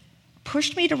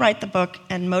pushed me to write the book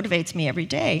and motivates me every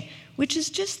day, which is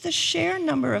just the sheer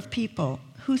number of people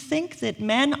who think that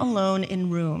men alone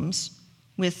in rooms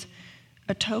with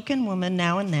a token woman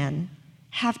now and then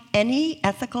have any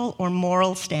ethical or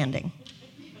moral standing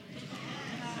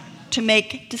to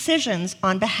make decisions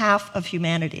on behalf of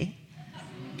humanity,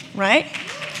 right?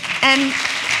 And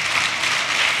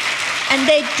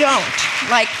they don't.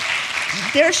 Like,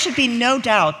 there should be no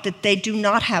doubt that they do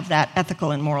not have that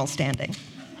ethical and moral standing.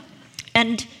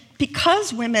 And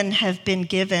because women have been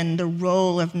given the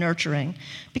role of nurturing,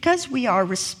 because we are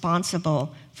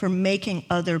responsible for making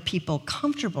other people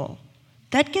comfortable,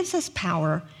 that gives us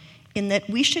power in that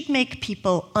we should make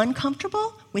people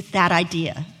uncomfortable with that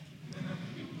idea,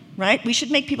 right? We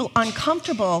should make people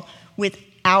uncomfortable with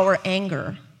our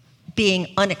anger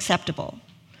being unacceptable,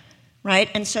 right?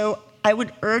 And so I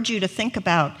would urge you to think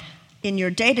about, in your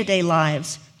day-to-day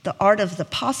lives, the art of the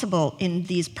possible in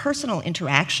these personal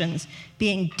interactions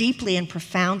being deeply and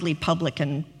profoundly public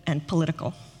and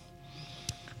political.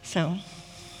 So,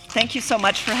 thank you so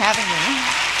much for having me.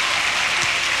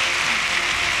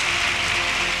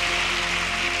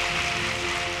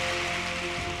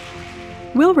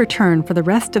 We'll return for the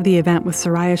rest of the event with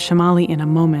Soraya Chemaly in a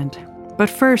moment. But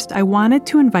first, I wanted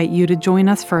to invite you to join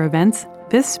us for events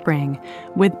this spring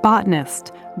with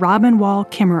botanist Robin Wall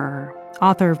Kimmerer,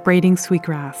 author of Braiding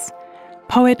Sweetgrass,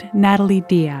 poet Natalie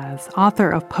Diaz, author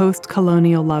of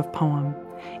Post-Colonial Love Poem,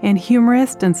 and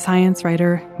humorist and science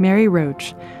writer Mary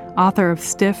Roach, author of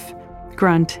Stiff,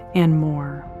 Grunt, and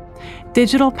more.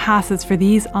 Digital passes for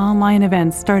these online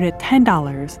events start at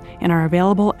 $10 and are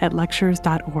available at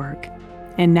lectures.org.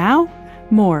 And now,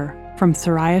 more from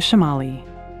Soraya Chemaly.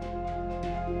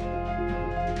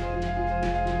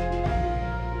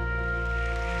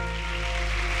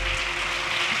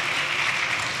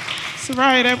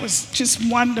 Soraya, that was just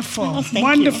wonderful. Oh,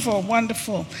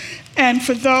 Wonderful. And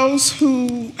for those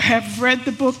who have read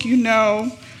the book, you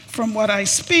know from what I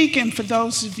speak, and for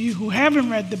those of you who haven't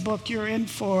read the book, you're in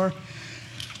for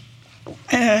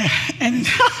a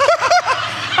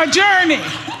journey,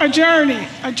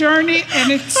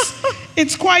 and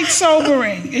it's quite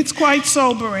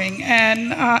sobering.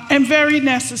 And very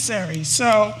necessary.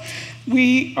 So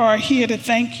we are here to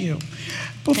thank you.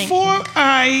 Before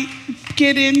I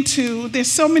get into,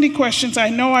 there's so many questions. I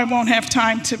know I won't have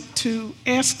time to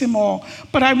ask them all,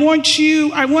 but I want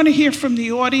to hear from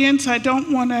the audience. I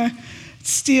don't want to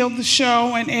steal the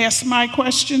show and ask my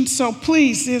questions. So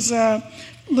please, there's a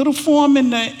little form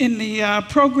in the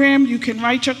program. You can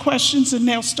write your questions and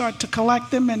they'll start to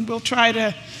collect them, and we'll try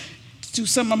to do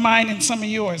some of mine and some of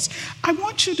yours. I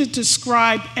want you to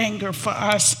describe anger for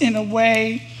us in a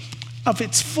way of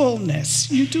its fullness.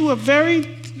 You do a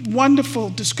very wonderful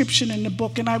description in the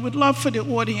book, and I would love for the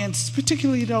audience,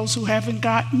 particularly those who haven't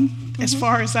gotten as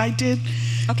far as I did,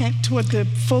 toward the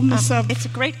fullness of... It's a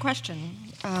great question,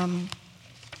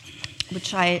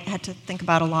 which I had to think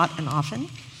about a lot and often,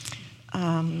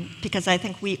 because I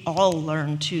think we all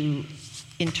learn to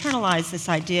internalize this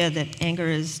idea that anger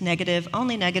is negative,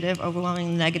 only negative,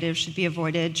 overwhelmingly negative, should be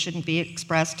avoided, shouldn't be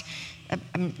expressed.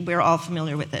 We're all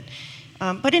familiar with it.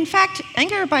 But in fact,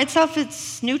 anger by itself,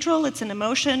 it's neutral, it's an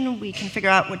emotion, we can figure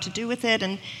out what to do with it,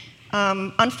 and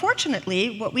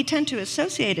unfortunately, what we tend to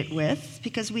associate it with,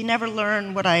 because we never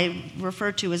learn what I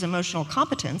refer to as emotional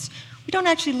competence, we don't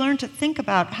actually learn to think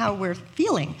about how we're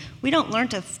feeling. We don't learn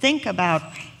to think about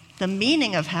the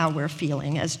meaning of how we're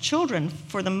feeling as children,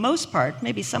 for the most part.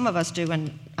 Maybe some of us do,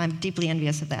 and I'm deeply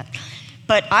envious of that.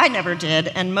 But I never did,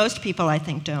 and most people, I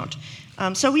think, don't.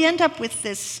 So we end up with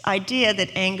this idea that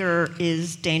anger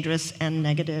is dangerous and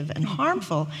negative and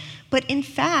harmful. But in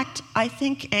fact, I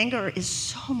think anger is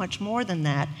so much more than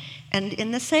that. And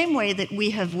in the same way that we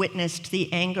have witnessed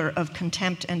the anger of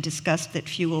contempt and disgust that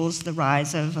fuels the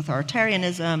rise of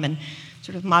authoritarianism and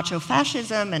sort of macho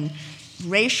fascism and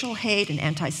racial hate and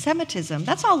anti-Semitism,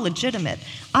 that's all legitimate.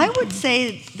 I would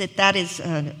say that that is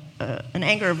an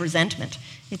anger of resentment.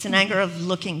 It's an anger of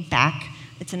looking back.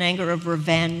 It's an anger of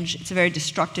revenge. It's a very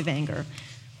destructive anger.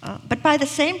 But by the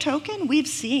same token, we've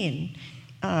seen,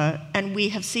 and we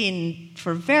have seen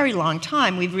for a very long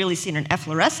time, we've really seen an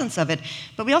efflorescence of it,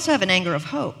 but we also have an anger of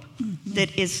hope that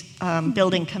is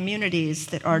building communities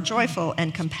that are joyful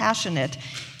and compassionate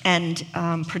and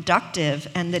productive,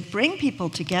 and that bring people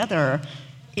together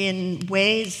in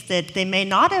ways that they may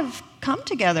not have come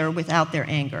together without their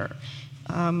anger.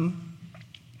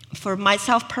 For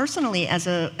myself personally, as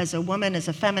a woman, as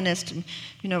a feminist,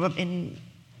 you know,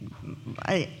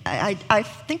 I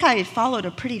think I followed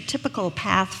a pretty typical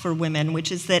path for women,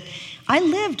 which is that I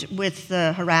lived with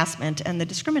the harassment and the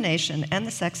discrimination and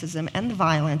the sexism and the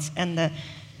violence and the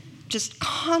just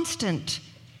constant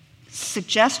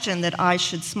suggestion that I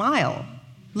should smile,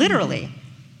 literally,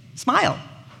 smile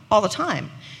all the time.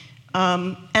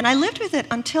 And I lived with it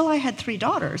until I had 3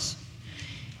 daughters.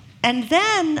 And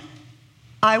then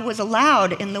I was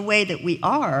allowed, in the way that we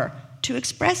are, to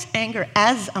express anger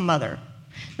as a mother.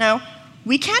 Now,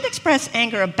 we can't express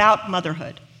anger about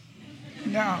motherhood.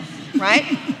 No.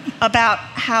 Right? About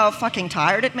how fucking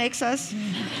tired it makes us,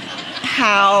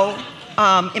 how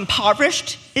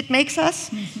impoverished it makes us,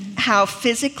 how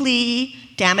physically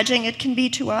damaging it can be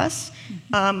to us.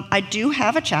 I do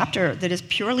have a chapter that is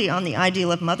purely on the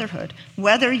ideal of motherhood.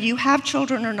 Whether you have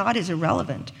children or not is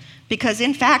irrelevant. Because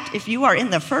in fact, if you are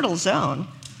in the fertile zone,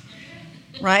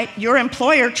 right, your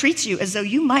employer treats you as though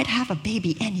you might have a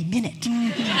baby any minute.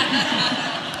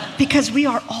 Because we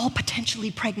are all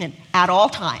potentially pregnant at all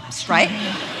times, right?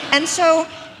 And so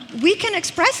we can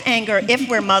express anger if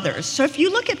we're mothers. So if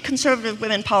you look at conservative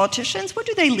women politicians, what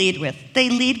do they lead with? They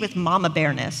lead with mama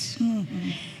bearness.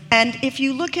 And if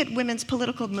you look at women's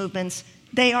political movements,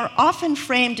 they are often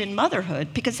framed in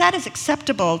motherhood because that is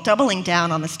acceptable, doubling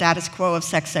down on the status quo of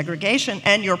sex segregation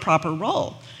and your proper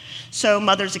role. So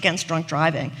Mothers Against Drunk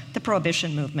Driving, the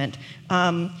Prohibition movement.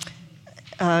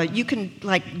 You can,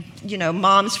 like, you know,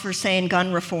 Moms for Sane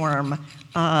Gun Reform,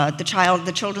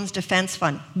 the Children's Defense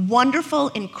Fund. Wonderful,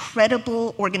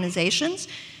 incredible organizations,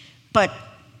 but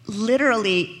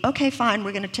literally, okay, fine,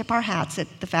 we're going to tip our hats at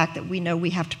the fact that we know we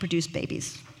have to produce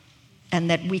babies and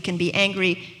that we can be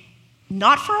angry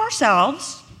not for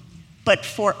ourselves, but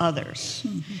for others.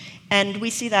 And we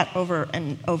see that over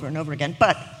and over and over again.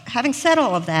 But having said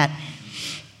all of that,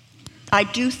 I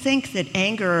do think that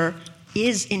anger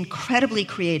is incredibly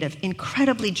creative,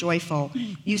 incredibly joyful.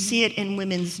 You see it in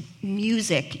women's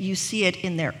music, you see it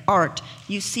in their art,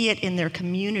 you see it in their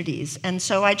communities. And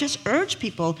so I just urge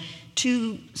people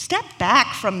to step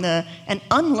back from and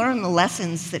unlearn the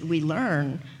lessons that we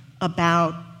learn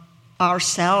about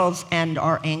ourselves and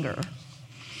our anger.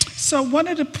 So one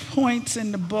of the points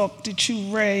in the book that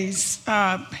you raised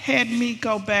had me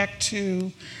go back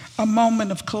to a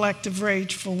moment of collective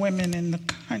rage for women in the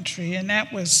country, and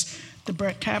that was the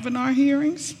Brett Kavanaugh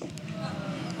hearings.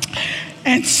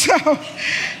 And so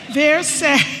there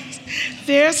sat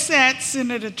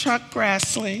Senator Chuck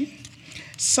Grassley,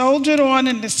 soldiered on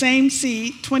in the same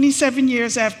seat 27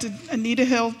 years after Anita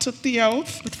Hill took the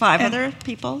oath. With 5 other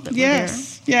people that were there.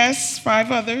 Yes,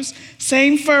 5 others.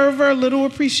 Same fervor, little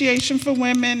appreciation for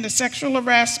women, the sexual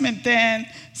harassment then,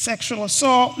 sexual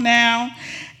assault now.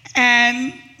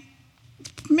 And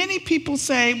many people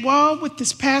say, well, with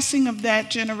this passing of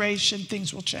that generation,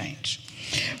 things will change.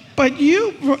 But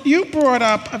you brought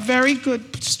up a very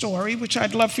good story, which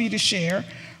I'd love for you to share,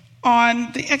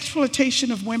 on the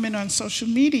exploitation of women on social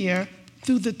media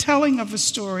through the telling of a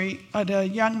story of a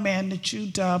young man that you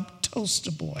dubbed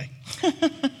Toaster Boy.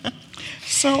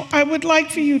 So I would like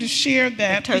for you to share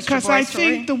that, because I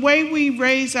think the way we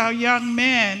raise our young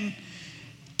men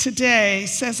today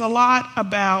says a lot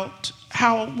about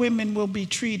how women will be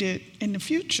treated in the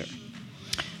future.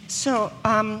 So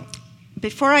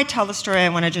before I tell the story, I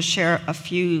want to just share a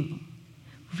few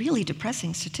really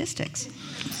depressing statistics.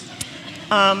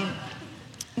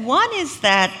 One is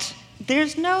that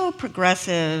there's no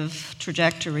progressive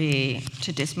trajectory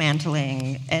to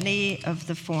dismantling any of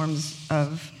the forms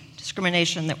of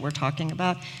discrimination that we're talking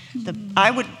about.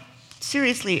 I would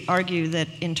seriously argue that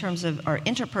in terms of our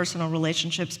interpersonal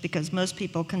relationships, because most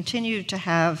people continue to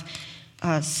have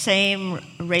same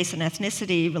race and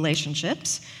ethnicity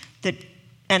relationships,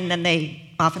 and then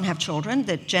they often have children,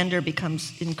 that gender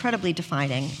becomes incredibly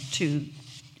defining to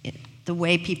the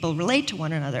way people relate to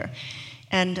one another.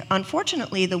 And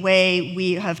unfortunately, the way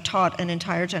we have taught an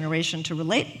entire generation to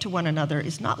relate to one another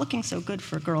is not looking so good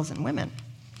for girls and women.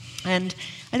 And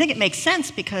I think it makes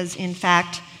sense because, in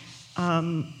fact,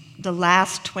 the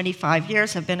last 25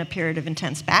 years have been a period of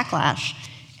intense backlash.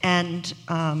 And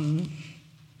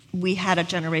we had a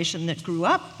generation that grew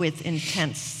up with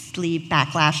intensely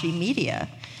backlashy media.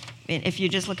 I mean, if you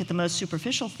just look at the most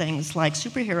superficial things like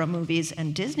superhero movies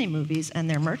and Disney movies and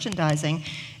their merchandising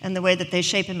and the way that they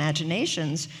shape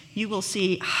imaginations, you will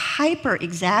see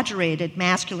hyper-exaggerated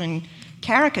masculine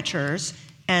caricatures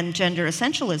and gender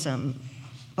essentialism.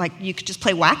 Like, you could just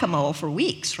play whack-a-mole for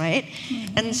weeks, right?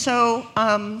 Mm-hmm. And so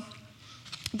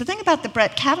the thing about the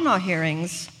Brett Kavanaugh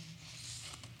hearings,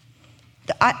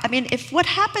 I mean, if what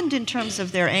happened in terms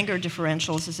of their anger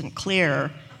differentials isn't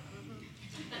clear,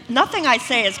 nothing I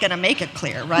say is going to make it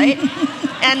clear, right?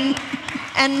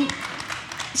 and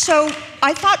so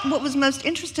I thought what was most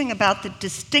interesting about the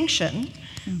distinction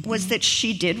was that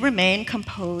she did remain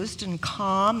composed and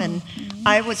calm, and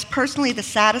I was personally, the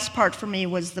saddest part for me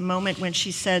was the moment when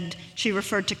she said, she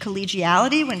referred to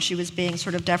collegiality when she was being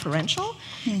sort of deferential,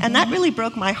 and that really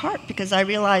broke my heart because I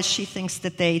realized she thinks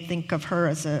that they think of her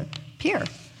as a peer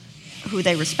who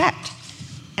they respect,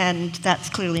 and that's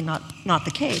clearly not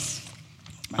the case.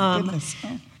 My goodness.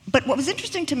 Oh. But what was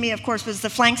interesting to me, of course, was the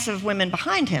flanks of women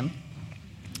behind him,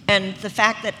 and the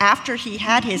fact that after he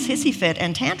had his hissy fit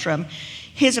and tantrum,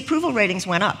 his approval ratings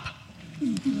went up.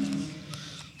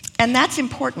 And that's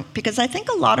important because I think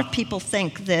a lot of people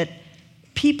think that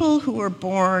people who are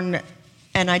born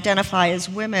and identify as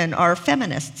women are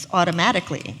feminists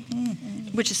automatically,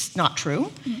 which is not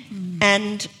true.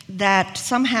 And that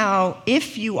somehow,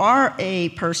 if you are a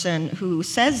person who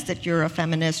says that you're a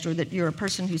feminist or that you're a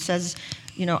person who says,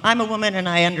 you know, I'm a woman and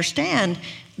I understand,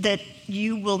 that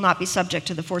you will not be subject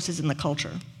to the forces in the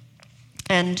culture.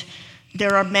 And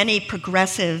there are many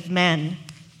progressive men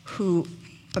who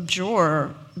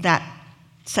abjure that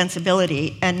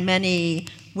sensibility and many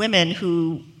women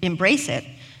who embrace it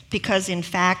because, in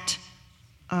fact,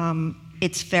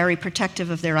 it's very protective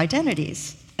of their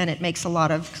identities and it makes a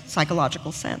lot of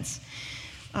psychological sense.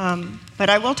 But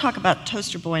I will talk about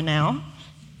Toaster Boy now.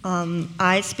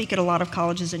 I speak at a lot of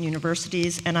colleges and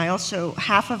universities, and I also,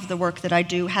 half of the work that I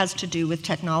do has to do with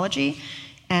technology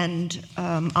and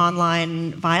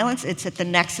online violence. It's at the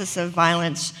nexus of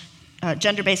violence,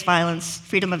 gender-based violence,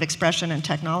 freedom of expression, and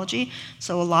technology.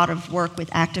 So a lot of work with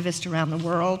activists around the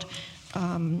world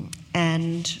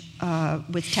and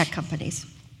with tech companies.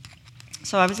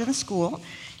 So I was in a school,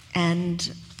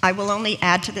 and I will only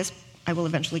add to this, I will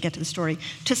eventually get to the story,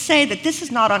 to say that this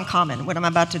is not uncommon, what I'm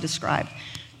about to describe.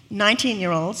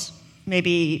 19-year-olds,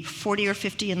 maybe 40 or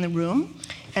 50 in the room,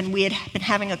 and we had been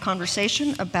having a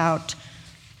conversation about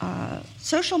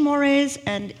social mores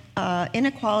and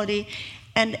inequality,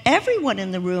 and everyone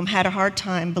in the room had a hard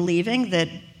time believing that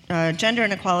gender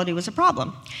inequality was a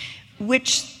problem,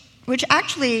 which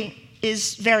actually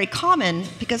is very common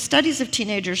because studies of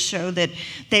teenagers show that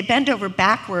they bend over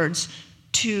backwards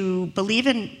to believe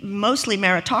in mostly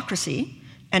meritocracy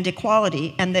and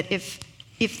equality, and that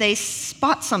if they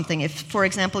spot something, if, for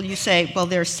example, you say, well,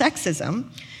 there's sexism,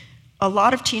 a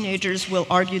lot of teenagers will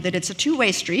argue that it's a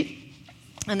two-way street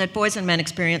and that boys and men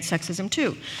experience sexism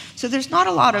too. So there's not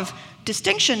a lot of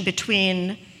distinction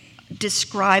between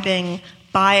describing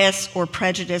bias or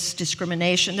prejudice,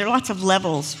 discrimination. There are lots of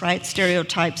levels, right?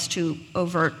 Stereotypes to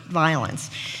overt violence.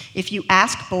 If you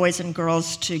ask boys and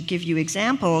girls to give you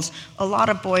examples, a lot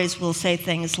of boys will say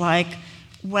things like,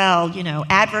 well, you know,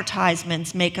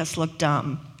 advertisements make us look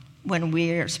dumb when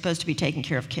we're supposed to be taking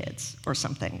care of kids or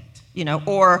something, you know,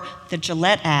 or the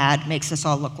Gillette ad makes us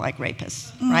all look like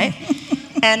rapists, right?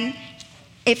 And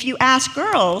if you ask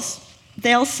girls,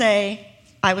 they'll say,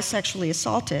 I was sexually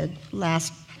assaulted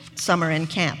last summer in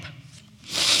camp.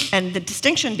 And the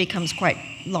distinction becomes quite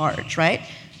large, right?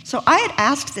 So I had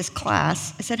asked this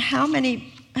class, I said, how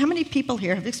many people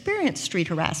here have experienced street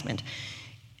harassment?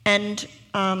 And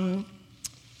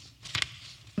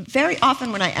very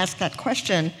often when I ask that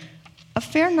question, a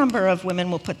fair number of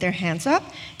women will put their hands up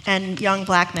and young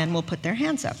black men will put their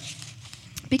hands up.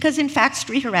 Because in fact,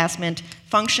 street harassment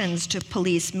functions to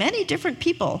police many different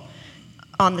people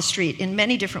on the street in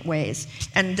many different ways.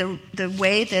 And the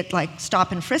way that like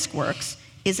stop and frisk works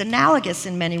is analogous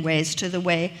in many ways to the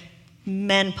way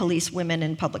men police women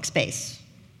in public space.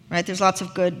 right? There's lots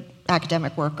of good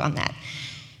academic work on that.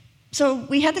 So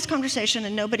we had this conversation,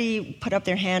 and nobody put up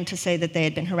their hand to say that they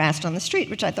had been harassed on the street,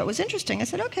 which I thought was interesting. I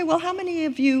said, okay, well, how many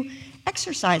of you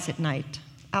exercise at night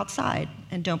outside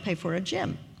and don't pay for a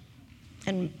gym?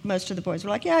 And most of the boys were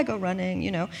like, yeah, I go running,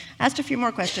 you know. Asked a few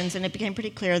more questions, and it became pretty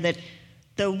clear that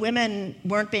the women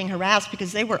weren't being harassed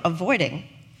because they were avoiding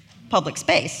public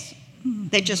space.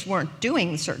 They just weren't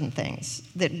doing certain things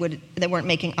that weren't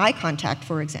making eye contact,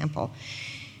 for example.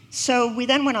 So we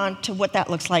then went on to what that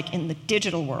looks like in the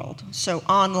digital world, so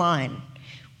online,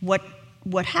 what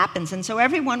happens. And so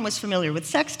everyone was familiar with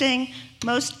sexting.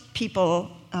 Most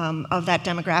people of that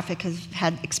demographic have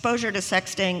had exposure to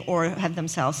sexting or have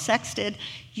themselves sexted,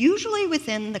 usually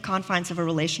within the confines of a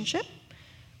relationship.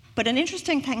 But an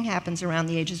interesting thing happens around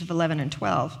the ages of 11 and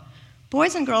 12.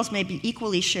 Boys and girls may be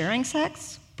equally sharing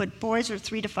sex, but boys are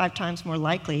 3 to 5 times more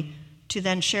likely to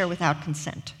then share without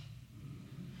consent.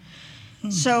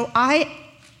 So I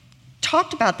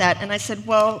talked about that, and I said,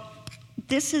 well,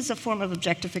 this is a form of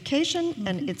objectification,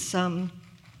 and it's a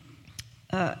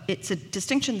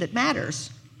distinction that matters,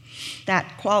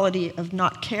 that quality of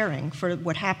not caring for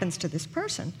what happens to this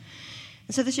person.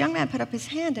 And so this young man put up his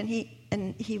hand, and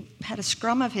he had a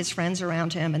scrum of his friends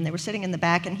around him, and they were sitting in the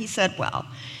back, and he said, well,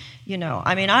 you know,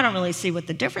 I mean, I don't really see what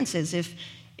the difference is.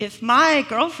 If my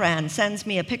girlfriend sends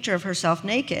me a picture of herself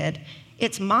naked,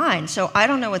 it's mine, so I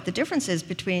don't know what the difference is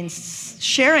between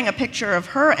sharing a picture of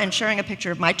her and sharing a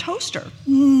picture of my toaster.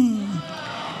 And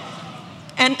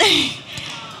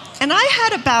I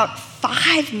had about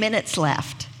 5 minutes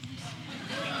left.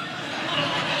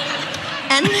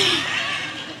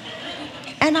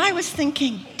 And I was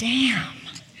thinking, damn,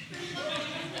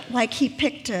 like he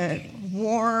picked a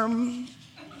warm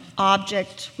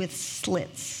object with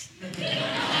slits.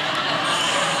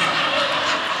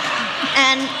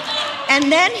 And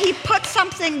then he put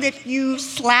something that you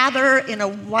slather in a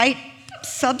white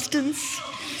substance.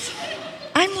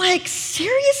 I'm like,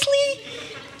 seriously?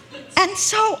 And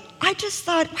so I just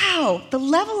thought, wow, the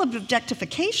level of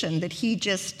objectification that he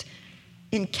just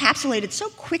encapsulated so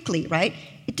quickly, right?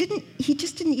 He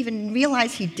just didn't even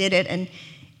realize he did it, and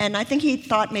I think he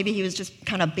thought maybe he was just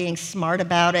kind of being smart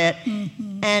about it.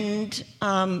 And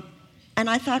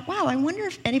I thought, wow, I wonder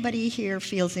if anybody here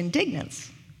feels indignance.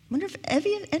 I wonder if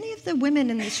any of the women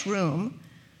in this room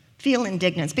feel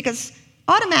indignance, because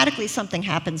automatically something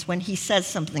happens when he says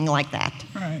something like that.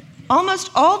 Right.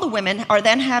 Almost all the women are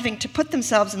then having to put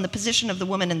themselves in the position of the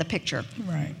woman in the picture.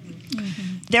 Right.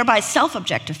 Thereby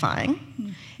self-objectifying.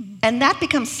 And that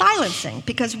becomes silencing,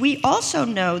 because we also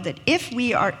know that if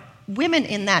we are women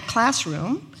in that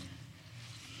classroom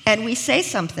and we say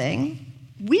something,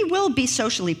 we will be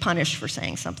socially punished for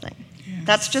saying something. Yes.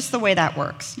 That's just the way that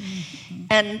works.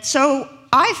 And so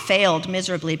I failed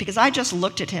miserably, because I just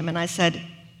looked at him and I said,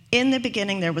 in the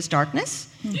beginning there was darkness,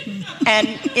 and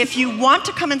if you want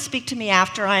to come and speak to me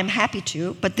after, I am happy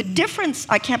to, but the difference,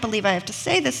 I can't believe I have to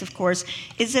say this, of course,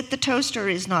 is that the toaster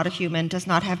is not a human, does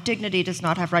not have dignity, does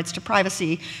not have rights to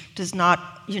privacy, does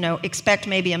not, expect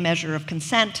maybe a measure of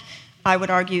consent. I would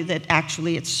argue that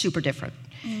actually it's super different.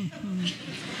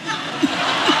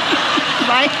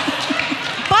 Right?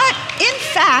 But in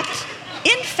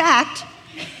fact,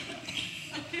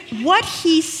 what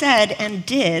he said and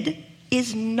did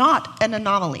is not an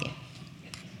anomaly,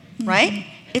 right?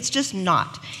 It's just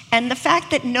not. And the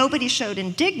fact that nobody showed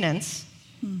indignance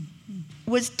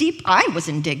was deep. I was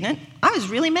indignant. I was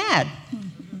really mad,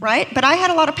 right? But I had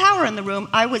a lot of power in the room.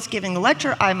 I was giving the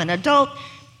lecture. I'm an adult,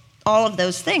 all of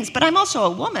those things. But I'm also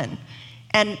a woman.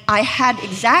 And I had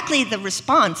exactly the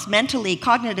response mentally,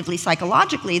 cognitively,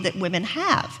 psychologically that women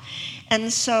have.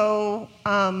 And so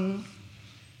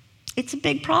it's a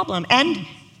big problem. And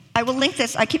I will link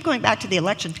this. I keep going back to the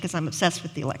election because I'm obsessed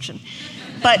with the election.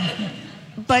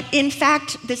 But in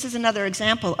fact, this is another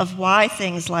example of why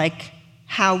things like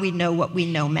how we know what we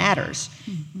know matters.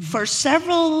 For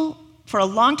a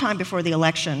long time before the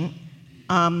election,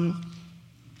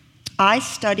 I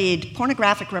studied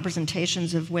pornographic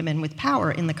representations of women with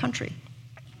power in the country.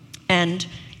 And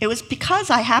it was because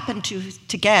I happened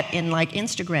to get in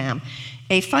Instagram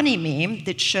a funny meme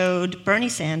that showed Bernie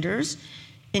Sanders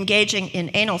engaging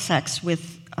in anal sex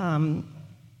with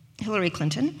Hillary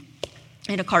Clinton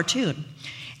in a cartoon.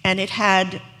 And it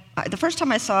had, the first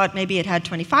time I saw it, maybe it had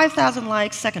 25,000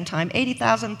 likes, second time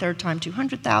 80,000, third time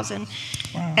 200,000.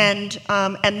 Wow. And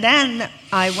then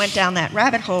I went down that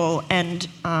rabbit hole, and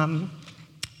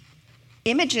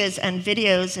images and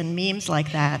videos and memes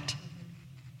like that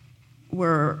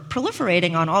were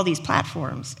proliferating on all these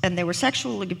platforms, and they were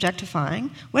sexually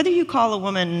objectifying. Whether you call a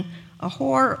woman a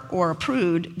whore or a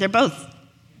prude, they're both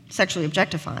sexually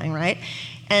objectifying, right?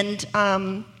 And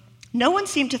no one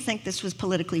seemed to think this was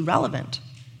politically relevant.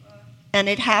 And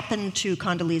it happened to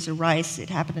Condoleezza Rice, it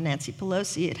happened to Nancy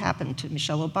Pelosi, it happened to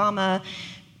Michelle Obama.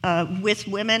 With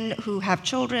women who have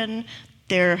children,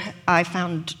 I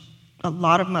found a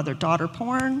lot of mother-daughter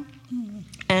porn.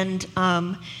 And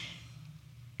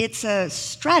it's a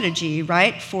strategy,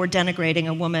 right, for denigrating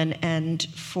a woman and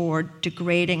for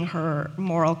degrading her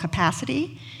moral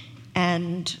capacity.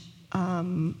 And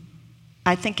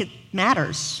I think it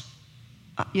matters.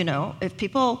 If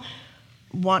people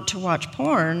want to watch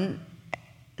porn,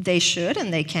 they should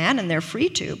and they can and they're free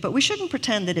to, but we shouldn't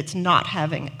pretend that it's not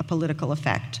having a political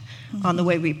effect on the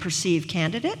way we perceive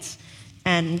candidates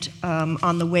and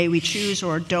on the way we choose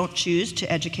or don't choose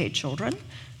to educate children,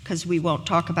 because we won't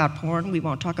talk about porn, we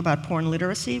won't talk about porn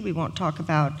literacy, we won't talk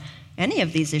about any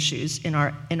of these issues in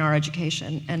our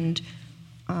education. And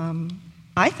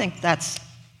I think that's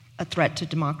a threat to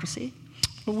democracy.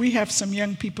 Well, we have some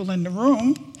young people in the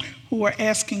room who are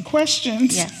asking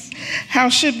questions. Yes. How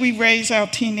should we raise our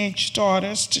teenage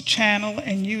daughters to channel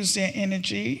and use their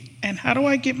energy? And how do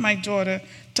I get my daughter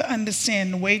to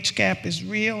understand the wage gap is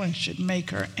real and should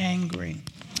make her angry?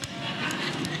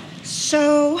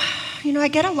 So, I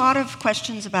get a lot of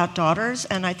questions about daughters,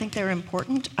 and I think they're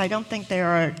important. I don't think they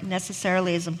are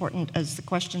necessarily as important as the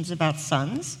questions about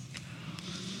sons.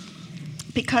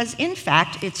 Because, in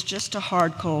fact, it's just a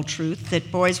hard, cold truth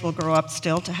that boys will grow up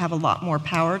still to have a lot more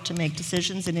power to make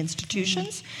decisions in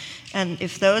institutions. And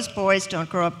if those boys don't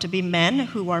grow up to be men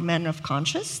who are men of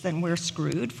conscience, then we're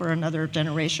screwed for another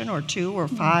generation or 2 or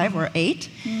 5 or 8.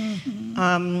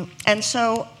 And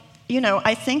so,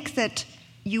 I think that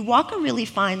you walk a really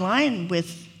fine line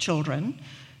with children.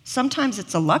 Sometimes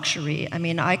it's a luxury. I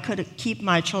mean, I could keep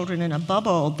my children in a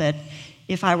bubble that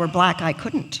if I were black, I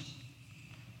couldn't.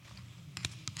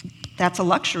 That's a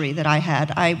luxury that I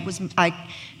had. I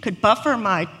could buffer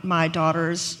my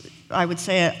daughters, I would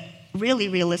say, really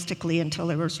realistically until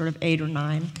they were sort of 8 or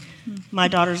 9. My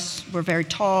daughters were very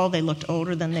tall, they looked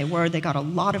older than they were, they got a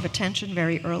lot of attention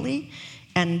very early.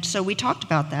 And so we talked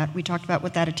about that. We talked about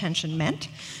what that attention meant.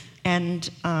 And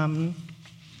I'm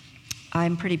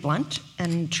pretty blunt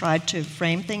and tried to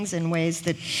frame things in ways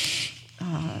that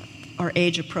are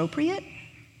age appropriate.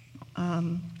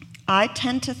 I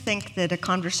tend to think that a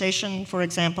conversation, for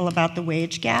example, about the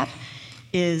wage gap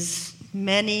is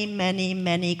many, many,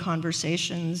 many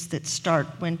conversations that start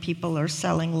when people are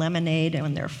selling lemonade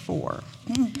when they're 4,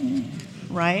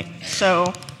 right?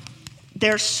 So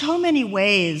there's so many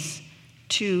ways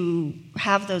to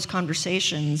have those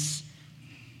conversations,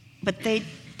 but they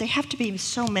have to be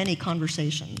so many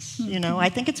conversations, I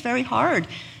think it's very hard,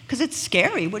 because it's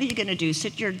scary. What are you going to do,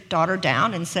 sit your daughter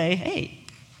down and say, hey,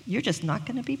 you're just not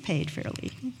going to be paid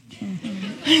fairly?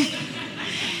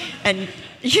 And,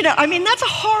 that's a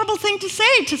horrible thing to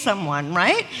say to someone,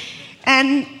 right?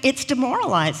 And it's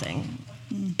demoralizing.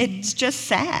 It's just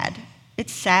sad.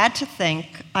 It's sad to think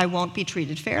I won't be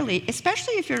treated fairly,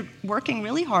 especially if you're working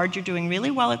really hard, you're doing really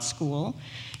well at school,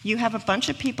 you have a bunch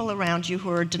of people around you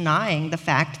who are denying the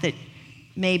fact that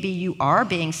maybe you are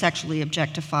being sexually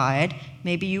objectified,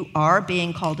 maybe you are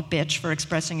being called a bitch for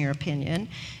expressing your opinion.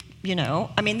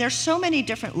 There's so many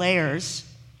different layers,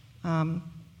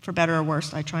 for better or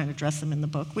worse. I try and address them in the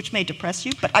book, which may depress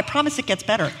you, but I promise it gets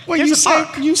better. Well,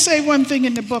 you say one thing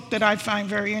in the book that I find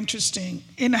very interesting.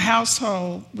 In a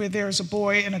household where there's a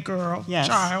boy and a girl,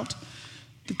 child,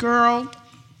 the girl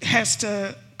has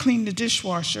to clean the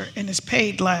dishwasher and is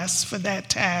paid less for that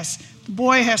task. The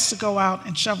boy has to go out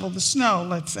and shovel the snow,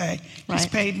 let's say. Right. He's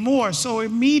paid more. So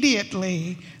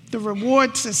immediately the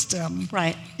reward system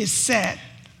is set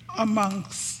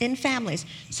in families.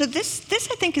 So this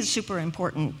I think is super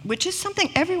important, which is something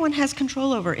everyone has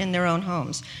control over in their own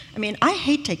homes. I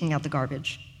hate taking out the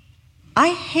garbage.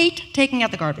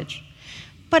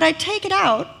 But I take it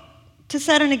out to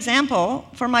set an example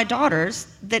for my daughters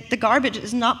that the garbage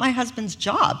is not my husband's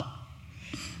job,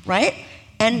 right?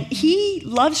 And he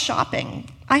loves shopping.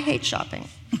 I hate shopping.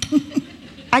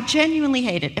 I genuinely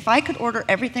hate it. If I could order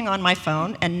everything on my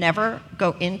phone and never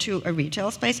go into a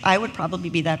retail space, I would probably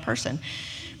be that person.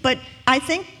 But I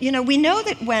think, we know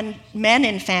that when men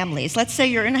in families, let's say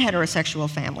you're in a heterosexual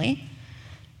family,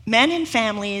 men in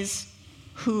families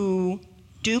who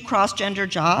do cross-gender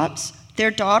jobs,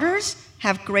 their daughters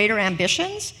have greater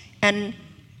ambitions and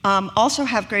also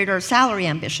have greater salary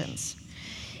ambitions.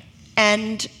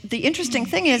 And the interesting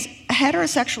thing is, a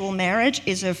heterosexual marriage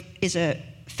is a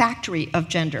factory of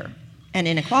gender and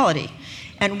inequality.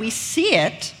 And we see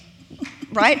it,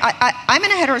 right? I'm in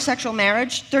a heterosexual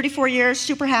marriage, 34 years,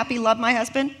 super happy, love my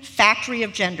husband, factory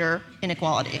of gender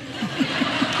inequality.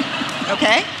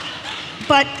 Okay?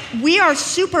 But we are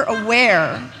super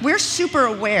aware. We're super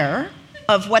aware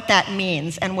of what that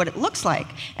means and what it looks like.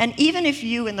 And even if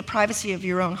you, in the privacy of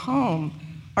your own home,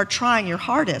 are trying your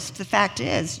hardest, the fact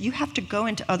is you have to go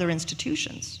into other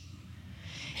institutions.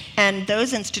 And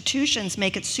those institutions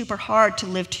make it super hard to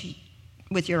live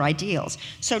with your ideals.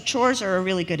 So chores are a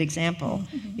really good example.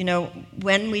 You know,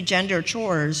 when we gender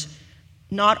chores,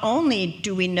 not only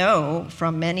do we know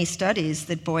from many studies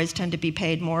that boys tend to be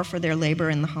paid more for their labor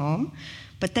in the home,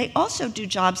 but they also do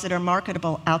jobs that are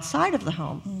marketable outside of the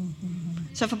home.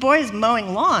 So if a boy is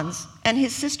mowing lawns and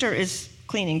his sister is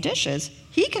cleaning dishes,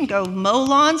 he can go mow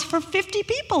lawns for 50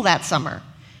 people that summer.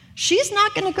 She's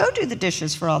not going to go do the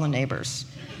dishes for all the neighbors.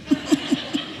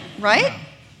 Right?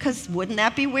 Because wouldn't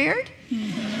that be weird?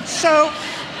 So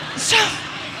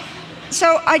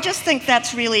I just think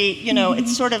that's really, you know,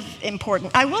 it's sort of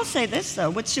important. I will say this, though.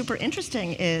 What's super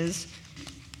interesting is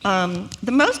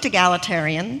the most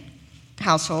egalitarian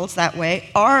households that way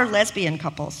are lesbian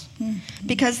couples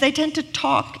because they tend to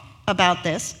talk about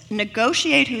this,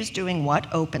 negotiate who's doing what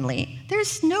openly.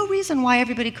 There's no reason why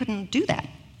everybody couldn't do that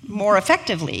more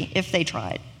effectively if they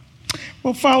tried.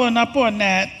 Well, following up on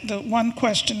that, the one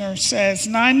questioner says,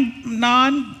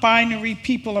 non-binary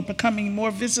people are becoming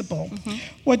more visible.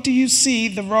 What do you see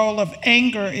the role of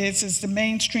anger is as the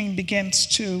mainstream begins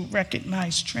to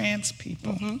recognize trans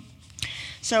people?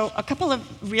 So a couple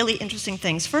of really interesting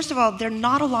things. First of all, there are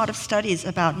not a lot of studies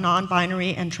about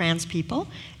non-binary and trans people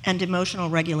and emotional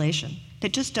regulation. They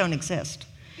just don't exist.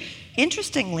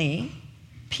 Interestingly,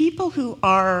 people who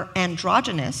are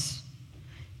androgynous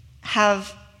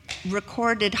have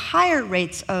recorded higher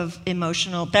rates of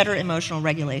better emotional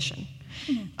regulation.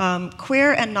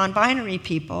 Queer and non-binary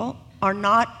people are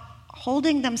not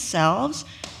holding themselves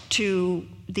to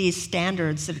these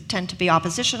standards that tend to be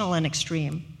oppositional and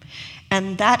extreme.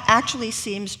 And that actually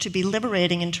seems to be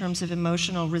liberating in terms of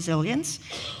emotional resilience.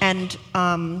 And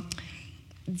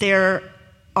there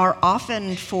are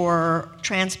often, for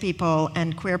trans people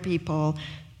and queer people,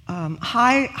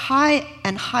 high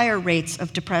and higher rates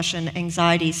of depression,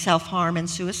 anxiety, self-harm, and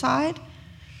suicide,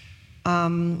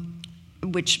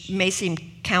 which may seem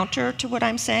counter to what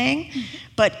I'm saying.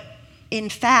 But in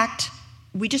fact,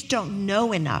 we just don't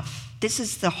know enough. This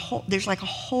is the whole, there's like a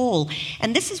hole.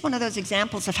 And this is one of those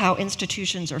examples of how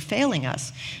institutions are failing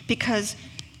us, because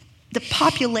the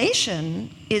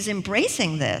population is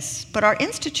embracing this, but our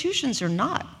institutions are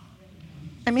not.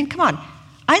 I mean, come on.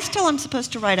 I still am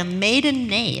supposed to write a maiden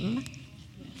name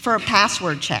for a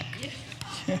password check,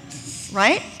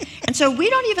 right? And so we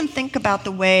don't even think about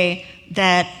the way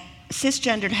that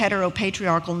cisgendered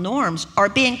heteropatriarchal norms are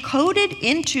being coded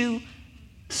into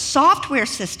software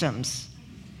systems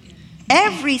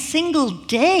every single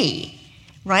day,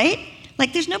 right?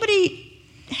 Like, there's nobody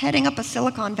heading up a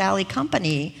Silicon Valley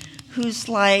company who's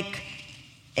like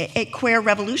a queer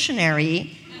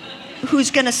revolutionary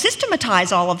who's going to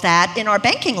systematize all of that in our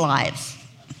banking lives,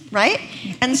 right?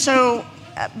 And so,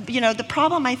 you know, the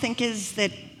problem, I think, is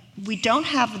that we don't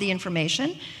have the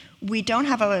information. We don't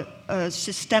have a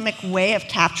systemic way of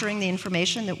capturing the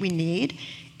information that we need,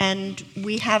 and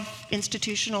we have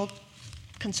institutional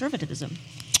conservatism.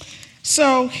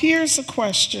 So here's a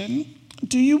question.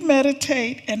 Do you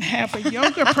meditate and have a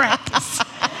yoga practice?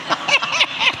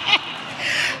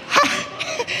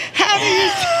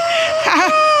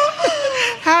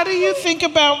 How do you think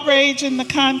about rage in the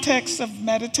context of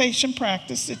meditation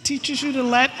practice that teaches you to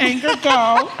let anger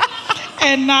go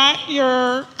and not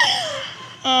your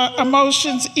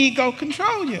emotions, ego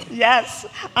control you? Yes,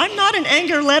 I'm not an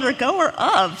anger letter goer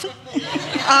of.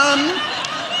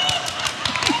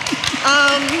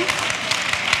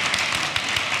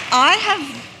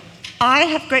 I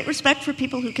have great respect for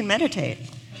people who can meditate.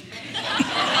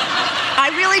 I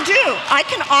really do. I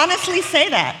can honestly say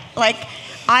that. Like,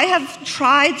 I have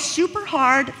tried super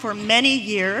hard for many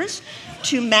years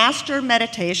to master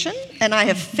meditation, and I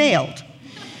have failed.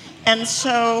 And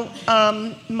so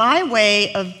my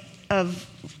way of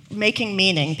making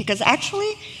meaning, because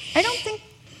actually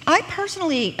I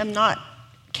personally am not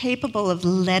capable of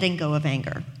letting go of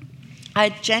anger. I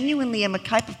genuinely am a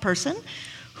type of person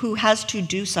who has to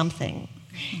do something.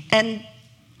 And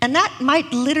that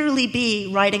might literally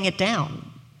be writing it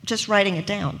down, just writing it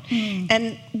down.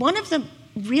 And one of the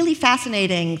really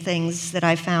fascinating things that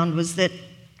I found was that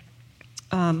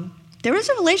there is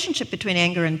a relationship between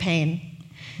anger and pain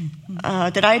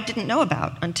that I didn't know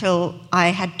about until I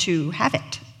had to have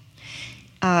it.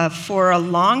 For a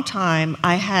long time,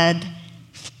 I had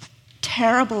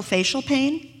terrible facial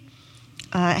pain.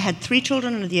 I had 3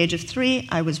 children under the age of 3.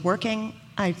 I was working.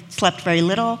 I slept very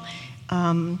little.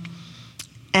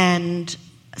 And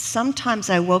sometimes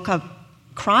I woke up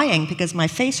crying because my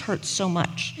face hurt so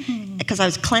much, because I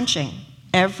was clenching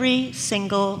every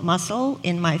single muscle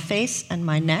in my face and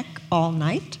my neck all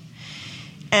night.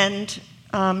 And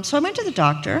so I went to the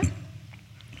doctor,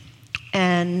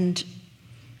 and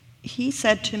he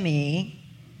said to me,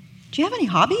 "Do you have any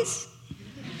hobbies?"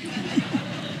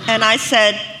 And I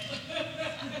said,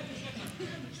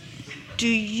 "Do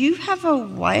you have a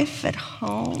wife at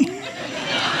home?"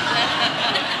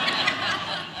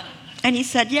 And he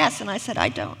said, "Yes." And I said, "I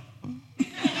don't."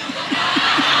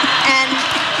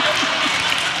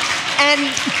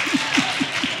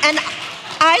 And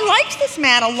I liked this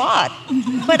man a lot,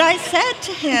 but I said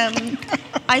to him,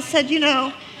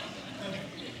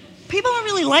 people don't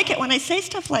really like it when I say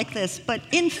stuff like this, but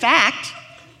in fact,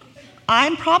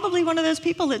 I'm probably one of those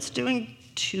people that's doing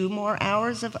 2 more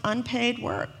hours of unpaid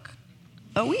work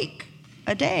a week,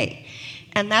 a day,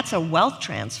 and that's a wealth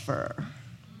transfer.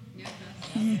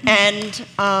 And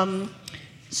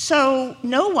so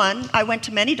I went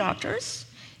to many doctors,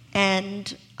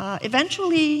 and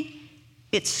eventually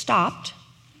it stopped.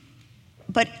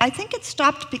 But I think it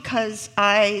stopped because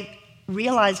I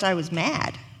realized I was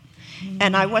mad,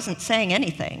 and I wasn't saying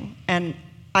anything. And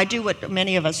I do what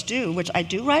many of us do, which I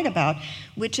do write about,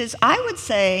 which is I would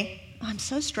say, "I'm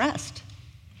so stressed."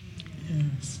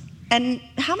 Yes. And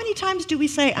how many times do we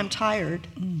say, "I'm tired,"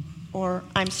 or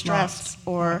 "I'm stressed,"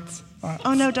 or lots.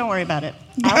 "Oh no, don't worry about it,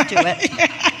 I'll do it."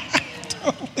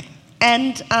 Totally.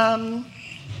 And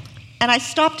I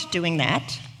stopped doing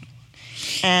that.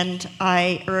 And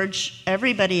I urge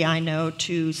everybody I know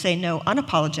to say no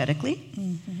unapologetically.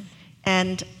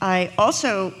 And I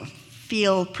also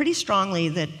feel pretty strongly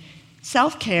that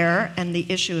self-care and the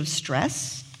issue of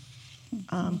stress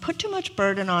put too much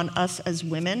burden on us as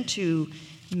women to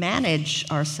manage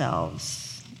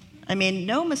ourselves. I mean,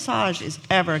 no massage is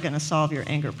ever going to solve your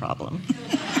anger problem.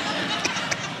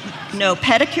 No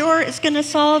pedicure is going to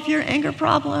solve your anger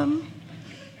problem.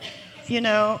 A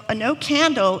no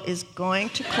candle is going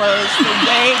to close the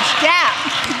wage gap.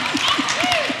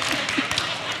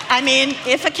 I mean,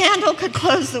 if a candle could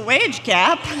close the wage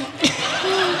gap,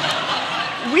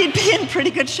 we'd be in pretty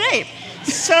good shape.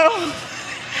 So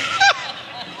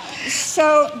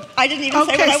I didn't even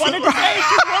say what I wanted to say.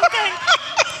 Just one thing.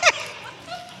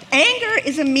 Anger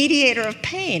is a mediator of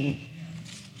pain.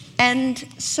 And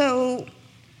so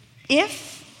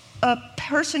if a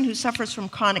person who suffers from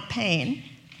chronic pain,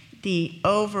 the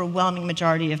overwhelming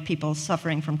majority of people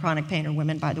suffering from chronic pain are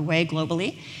women, by the way,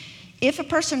 globally. If a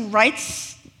person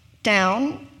writes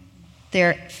down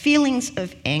their feelings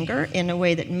of anger in a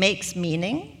way that makes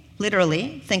meaning,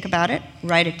 literally, think about it,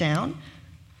 write it down,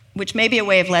 which may be a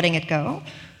way of letting it go,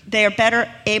 they are better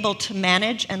able to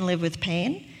manage and live with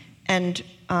pain, and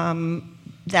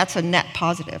that's a net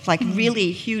positive, like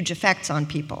really huge effects on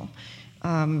people.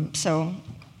 So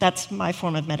that's my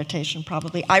form of meditation,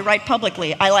 probably. I write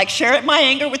publicly. I share my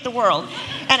anger with the world,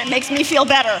 and it makes me feel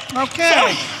better.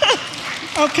 Okay.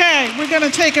 Okay, we're going to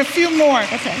take a few more.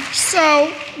 Okay.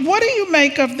 So, what do you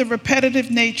make of the repetitive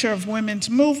nature of women's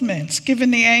movements,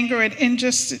 given the anger and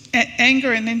injustice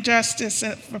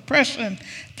and repression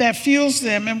that fuels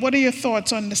them? And what are your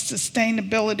thoughts on the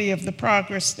sustainability of the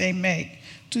progress they make?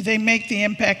 Do they make the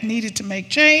impact needed to make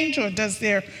change, or does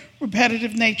their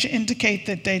repetitive nature indicate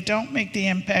that they don't make the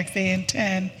impact they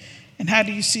intend? And how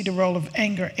do you see the role of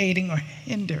anger aiding or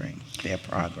hindering their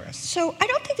progress? So I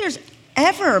don't think there's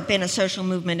ever been a social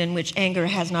movement in which anger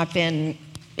has not been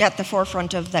at the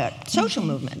forefront of that social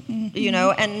movement,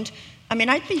 and I mean,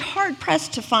 I'd be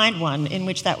hard-pressed to find one in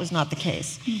which that was not the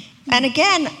case. And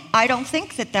again, I don't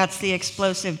think that that's the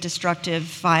explosive, destructive,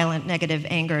 violent, negative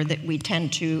anger that we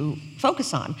tend to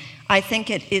focus on. I think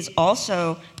it is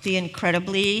also the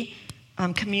incredibly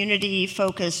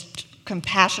community-focused,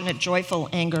 compassionate, joyful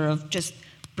anger of just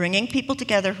bringing people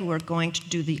together who are going to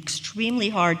do the extremely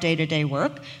hard day-to-day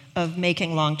work of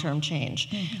making long-term change.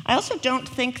 I also don't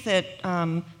think that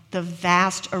the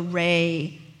vast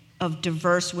array of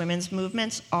diverse women's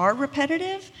movements are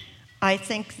repetitive. I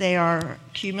think they are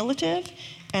cumulative,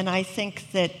 and I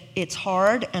think that it's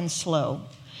hard and slow.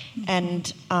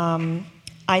 And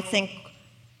I think,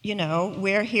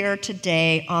 we're here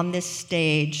today on this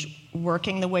stage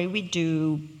working the way we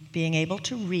do, being able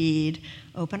to read,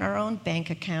 open our own bank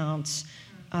accounts,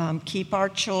 keep our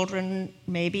children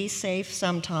maybe safe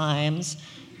sometimes,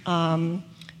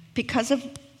 because of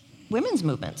women's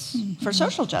movements for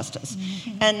social justice.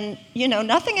 And,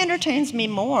 nothing entertains me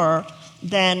more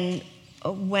than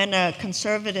when a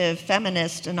conservative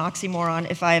feminist, an oxymoron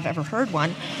if I have ever heard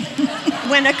one,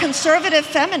 when a conservative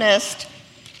feminist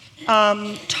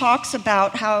talks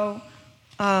about how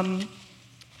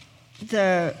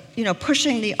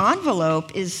pushing the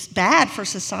envelope is bad for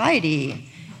society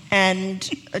and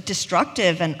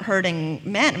destructive and hurting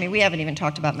men. I mean, we haven't even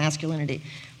talked about masculinity.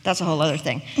 That's a whole other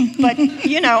thing. But,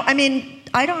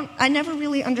 I never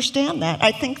really understand that.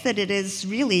 I think that it is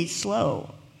really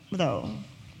slow, though.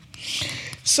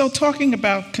 So talking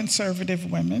about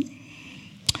conservative women,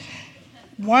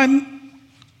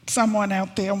 someone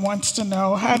out there wants to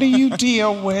know, how do you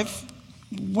deal with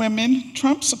women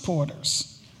Trump supporters?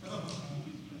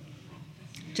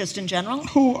 Just in general?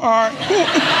 Who are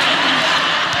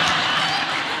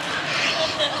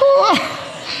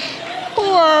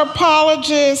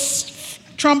apologists,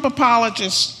 Trump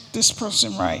apologists, this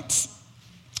person writes.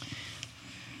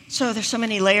 So there's so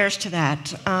many layers to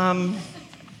that.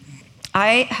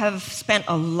 I have spent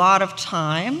a lot of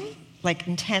time, like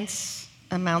intense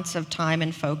amounts of time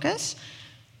and focus,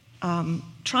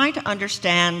 trying to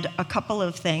understand a couple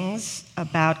of things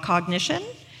about cognition,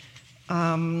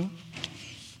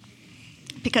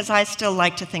 because I still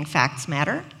like to think facts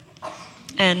matter.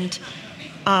 And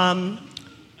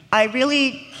I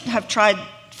really have tried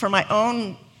for my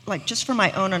own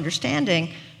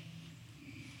understanding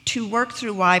to work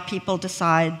through why people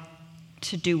decide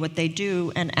to do what they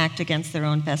do and act against their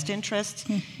own best interests,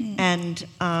 and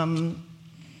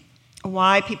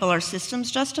why people are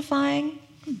systems justifying,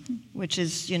 which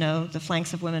is, the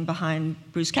flanks of women behind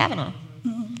Bruce Kavanaugh,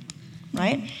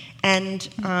 right? And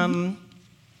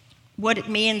what it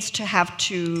means to have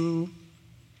to,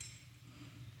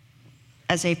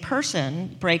 as a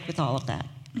person, break with all of that.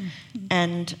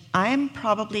 And I'm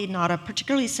probably not a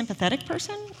particularly sympathetic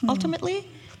person, ultimately,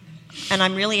 and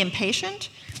I'm really impatient.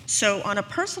 So on a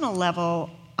personal level,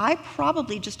 I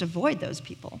probably just avoid those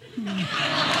people. Okay.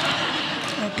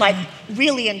 Like,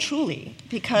 really and truly,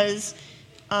 because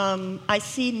I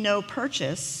see no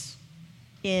purchase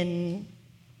in...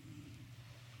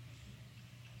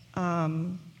 I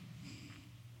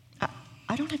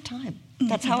don't have time.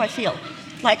 That's how I feel.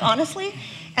 Like, honestly.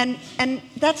 And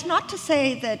that's not to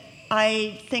say that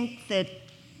I think that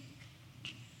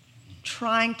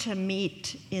trying to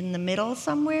meet in the middle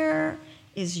somewhere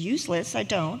is useless. I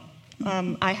don't.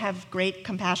 I have great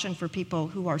compassion for people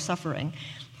who are suffering.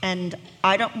 And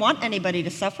I don't want anybody to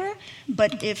suffer,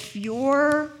 but if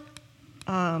your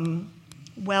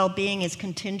well-being is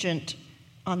contingent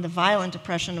on the violent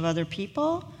oppression of other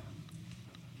people,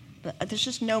 there's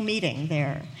just no meeting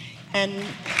there. And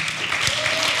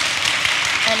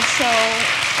so,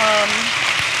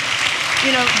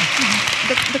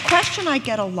 the question I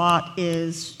get a lot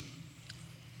is,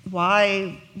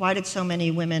 why did so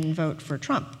many women vote for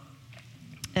Trump?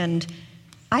 And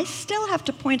I still have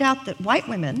to point out that white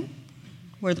women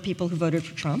were the people who voted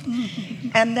for Trump,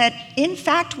 and that, in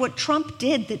fact, what Trump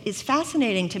did that is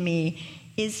fascinating to me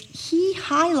is he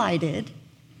highlighted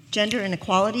gender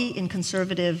inequality in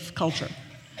conservative culture.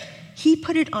 He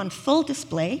put it on full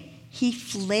display. He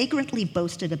flagrantly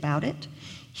boasted about it.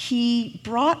 He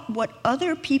brought what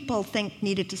other people think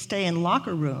needed to stay in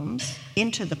locker rooms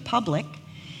into the public.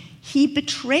 He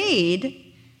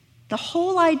betrayed the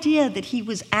whole idea that he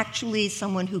was actually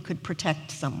someone who could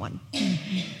protect someone.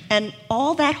 And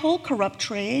all that whole corrupt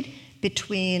trade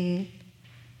between,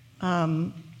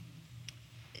 that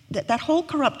whole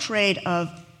corrupt trade of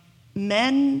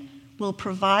men will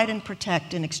provide and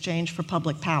protect in exchange for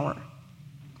public power,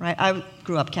 right? I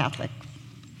grew up Catholic.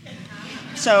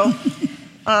 So,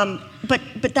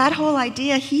 but that whole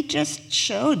idea, he just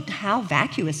showed how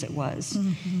vacuous it was.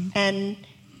 And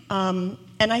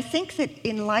I think that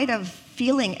in light of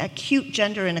feeling acute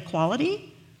gender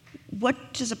inequality,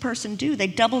 what does a person do? They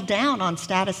double down on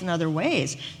status in other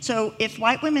ways. So if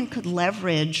white women could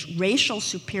leverage racial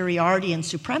superiority and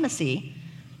supremacy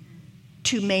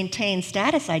to maintain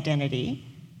status identity,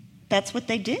 that's what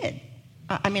they did.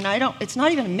 I mean, it's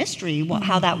not even a mystery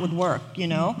how that would work,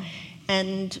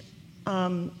 And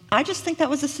I just think that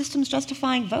was a systems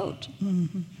justifying vote.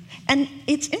 And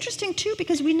it's interesting, too,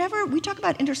 because we talk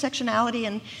about intersectionality,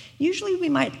 and usually we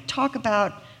might talk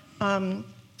about,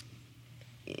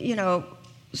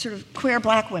 sort of queer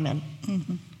black women.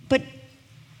 But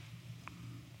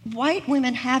white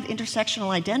women have intersectional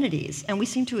identities, and we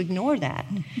seem to ignore that.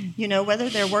 Whether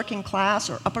they're working class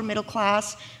or upper middle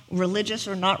class, religious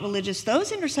or not religious,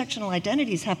 those intersectional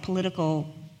identities have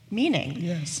political meaning.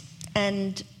 Yes.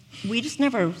 And we just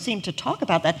never seem to talk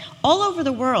about that. All over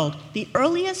the world, the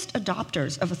earliest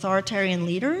adopters of authoritarian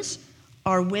leaders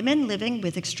are women living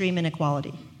with extreme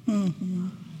inequality.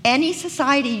 Any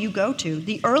society you go to,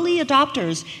 the early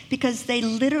adopters, because they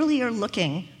literally are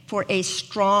looking for a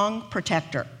strong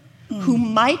protector who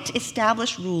might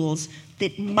establish rules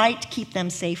that might keep them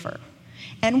safer.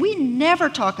 And we never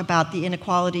talk about the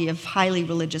inequality of highly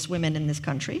religious women in this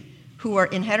country who are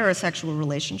in heterosexual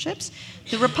relationships.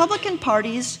 The Republican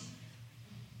Party's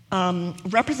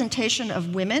representation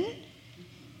of women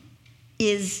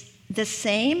is the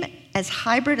same as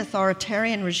hybrid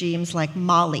authoritarian regimes like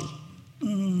Mali.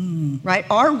 Right?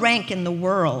 Our rank in the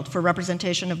world for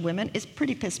representation of women is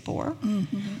pretty piss poor,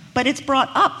 but it's brought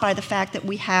up by the fact that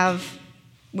we have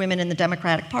women in the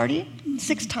Democratic Party,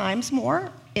 6 times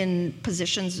more in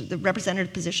positions, the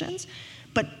representative positions.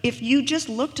 But if you just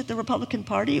looked at the Republican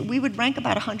Party, we would rank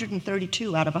about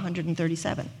 132 out of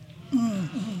 137.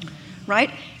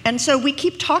 Right? And so we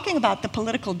keep talking about the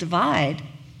political divide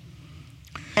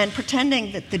and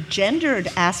pretending that the gendered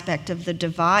aspect of the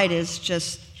divide is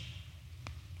just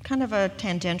kind of a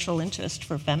tangential interest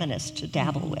for feminists to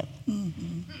dabble with.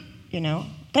 You know,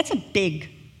 that's a big,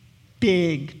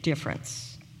 big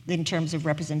difference in terms of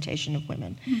representation of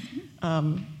women.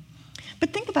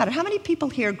 But think about it. How many people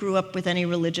here grew up with any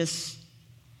religious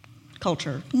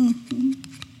culture?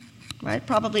 Right?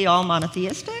 Probably all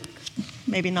monotheistic,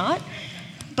 maybe not.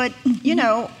 But, you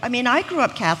know, I mean, I grew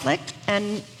up Catholic,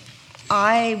 and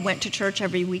I went to church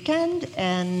every weekend,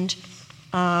 and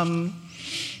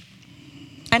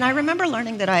I remember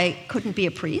learning that I couldn't be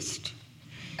a priest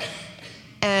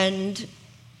and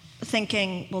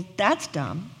thinking, well, that's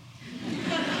dumb.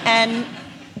 And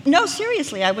no,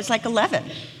 seriously, I was like 11.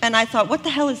 And I thought, what the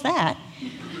hell is that?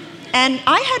 And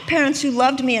I had parents who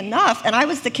loved me enough, and I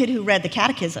was the kid who read the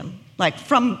catechism, like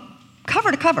from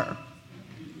cover to cover.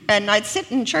 And I'd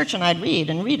sit in church and I'd read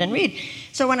and read and read.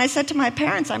 So when I said to my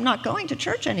parents, I'm not going to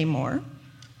church anymore,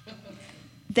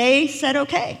 they said,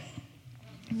 okay.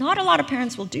 Not a lot of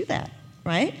parents will do that,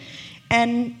 right?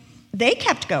 And they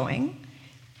kept going,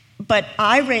 but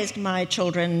I raised my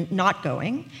children not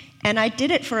going, and I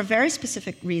did it for a very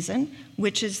specific reason,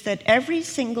 which is that every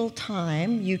single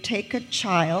time you take a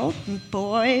child,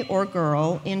 boy or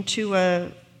girl, into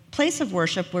a place of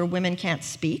worship where women can't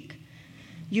speak,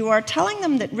 you are telling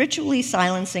them that ritually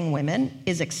silencing women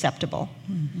is acceptable,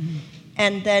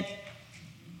 and that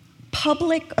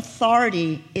public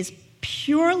authority is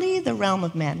purely the realm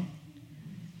of men.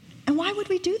 And why would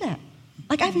we do that?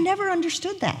 Like, I've never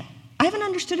understood that. I haven't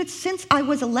understood it since I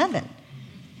was 11.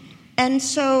 And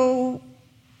so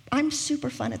I'm super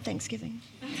fun at Thanksgiving.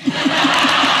 Like,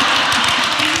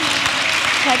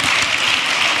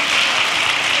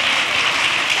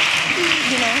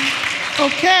 you know?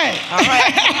 Okay. All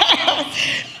right.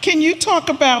 Can you talk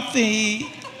about the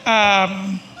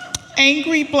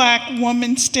angry black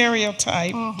woman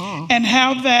stereotype and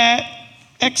how that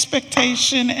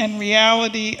expectation and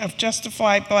reality of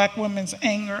justified black women's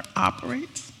anger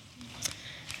operates?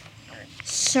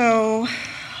 So,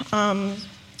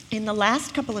 in the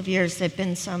last couple of years, there have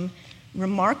been some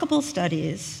remarkable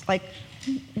studies. Like,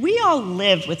 we all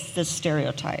live with this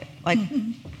stereotype. Like,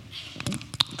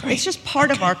 it's just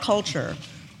part of our culture,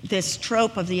 this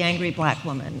trope of the angry black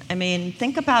woman. I mean,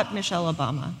 think about Michelle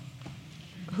Obama,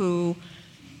 who,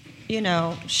 you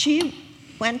know, she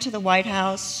went to the White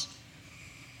House.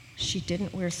 She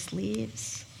didn't wear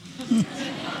sleeves.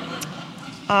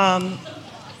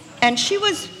 And she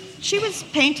was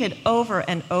painted over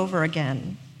and over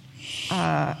again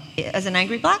as an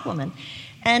angry black woman.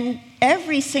 And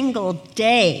every single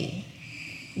day,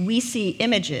 we see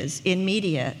images in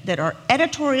media that are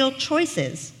editorial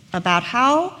choices about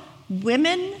how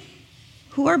women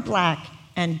who are black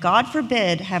and, God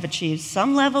forbid, have achieved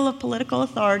some level of political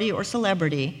authority or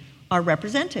celebrity are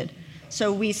represented.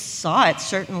 So we saw it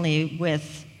certainly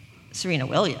with Serena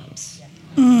Williams,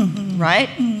 right?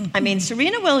 I mean,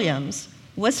 Serena Williams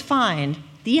was fined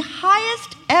the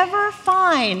highest ever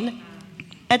fine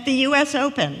at the US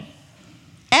Open,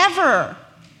 ever.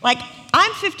 Like,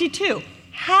 I'm 52.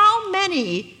 How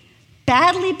many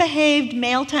badly behaved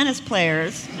male tennis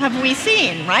players have we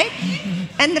seen, right?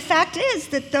 And the fact is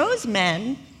that those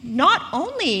men not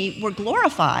only were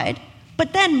glorified,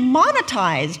 but then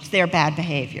monetized their bad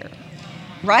behavior,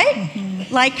 right?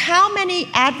 Like, how many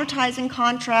advertising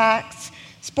contracts,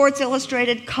 Sports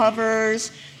Illustrated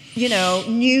covers, you know,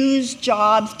 news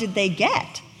jobs did they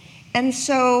get? And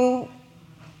so,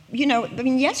 you know, I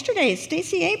mean, yesterday,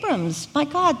 Stacey Abrams, my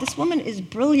God, this woman is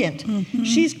brilliant.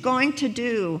 She's going to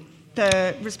do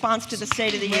the response to the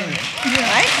State of the Union,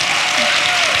 right?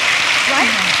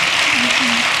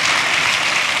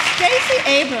 Stacey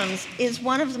Abrams is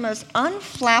one of the most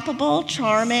unflappable,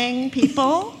 charming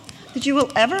people that you will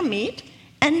ever meet,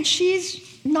 and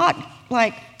she's not,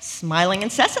 like, smiling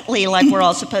incessantly like we're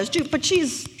all supposed to, but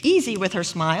she's easy with her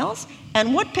smiles.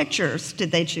 And what pictures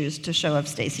did they choose to show of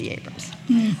Stacey Abrams?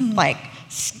 Like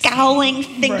scowling,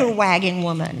 finger-wagging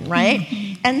woman,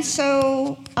 right? And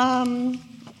so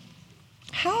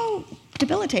how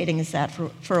debilitating is that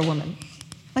for a woman?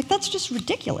 Like, that's just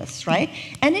ridiculous, right?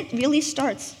 And it really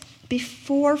starts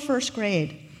before first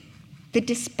grade. The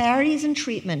disparities in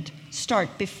treatment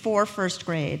start before first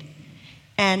grade.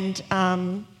 And,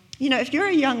 if you're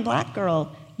a young black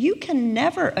girl, you can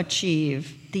never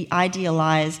achieve the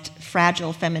idealized,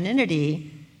 fragile femininity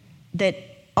that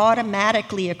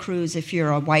automatically accrues if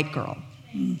you're a white girl,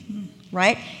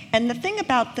 right? And the thing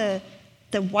about the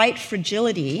white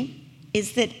fragility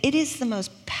is that it is the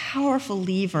most powerful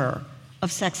lever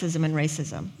of sexism and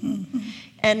racism.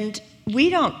 And we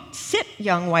don't sit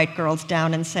young white girls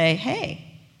down and say, hey,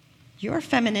 your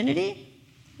femininity,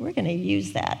 we're going to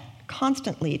use that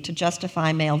constantly to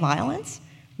justify male violence,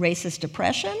 racist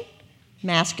oppression,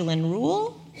 masculine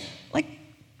rule. Like,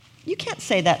 you can't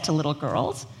say that to little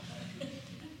girls,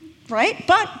 right?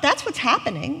 But that's what's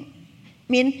happening.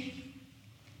 I mean,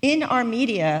 in our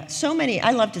media,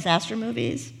 I love disaster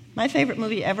movies. My favorite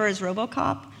movie ever is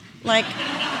RoboCop. Like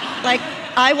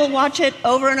I will watch it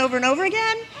over and over and over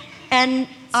again, and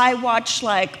I watch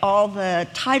like all the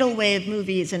tidal wave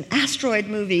movies and asteroid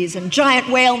movies and giant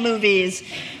whale movies,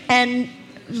 and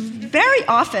very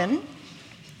often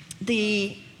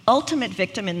the ultimate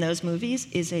victim in those movies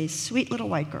is a sweet little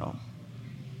white girl,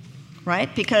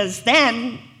 right? Because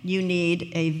then you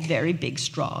need a very big,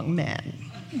 strong man.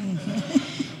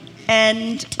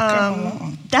 And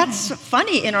that's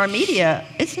funny in our media.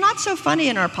 It's not so funny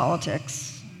in our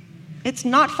politics. It's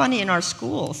not funny in our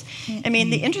schools. I mean,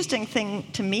 the interesting thing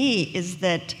to me is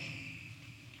that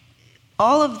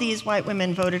all of these white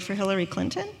women voted for Hillary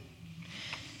Clinton,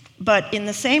 but in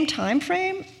the same time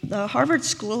frame, the Harvard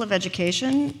School of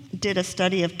Education did a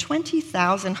study of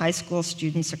 20,000 high school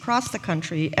students across the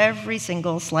country. Every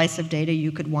single slice of data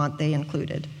you could want, they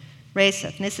included. Race,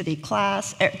 ethnicity,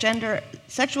 class, gender,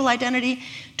 sexual identity,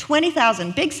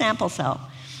 20,000, big sample cell.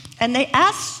 And they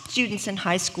asked students in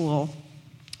high school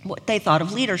what they thought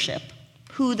of leadership,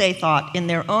 who they thought in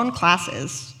their own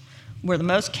classes were the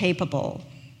most capable,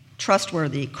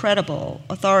 trustworthy, credible,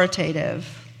 authoritative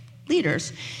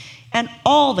leaders. And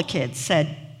all the kids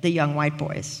said the young white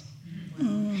boys.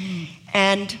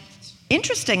 And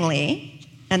interestingly,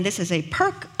 and this is a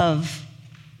perk of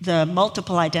the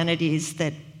multiple identities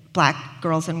that black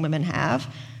girls and women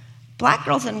have, black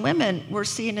girls and women were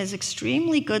seen as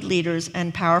extremely good leaders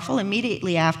and powerful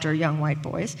immediately after young white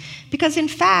boys, because in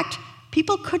fact,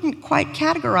 people couldn't quite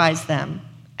categorize them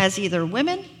as either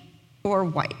women or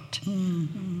white.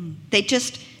 They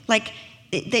just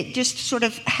sort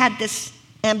of had this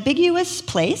ambiguous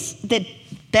place that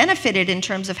benefited in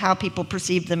terms of how people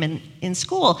perceived them in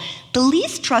school. The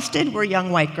least trusted were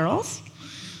young white girls,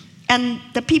 and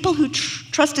the people who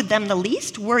trusted them the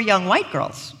least were young white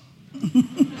girls.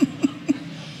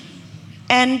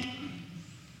 And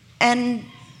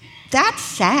that's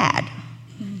sad,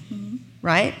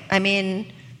 right? I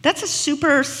mean, that's a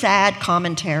super sad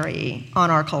commentary on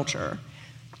our culture.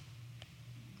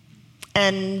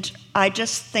 And I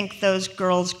just think those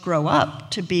girls grow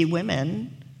up to be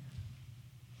women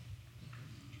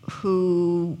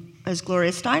who, as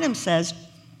Gloria Steinem says,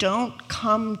 don't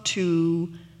come to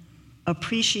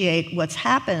appreciate what's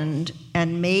happened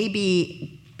and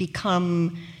maybe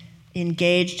become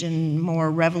engaged in more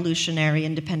revolutionary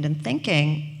independent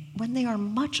thinking when they are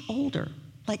much older,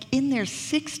 like in their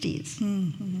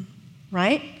 60s,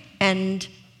 right? And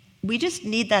we just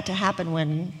need that to happen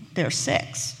when they're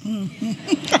 6.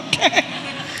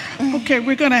 Okay,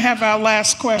 we're going to have our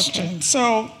last question. Okay.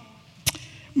 So,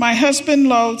 my husband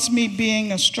loathes me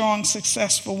being a strong,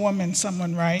 successful woman,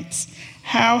 someone writes.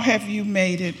 How have you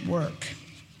made it work?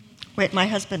 Wait, my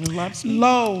husband loves me?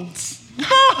 Loathes.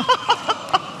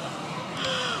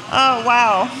 Oh,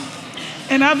 wow.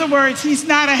 In other words, he's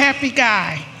not a happy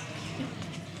guy.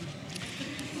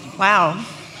 Wow.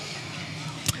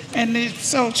 And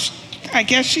so I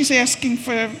guess she's asking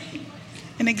for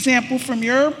an example from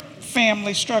your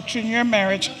family structure in your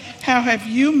marriage. How have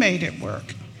you made it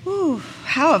work? Ooh,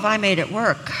 how have I made it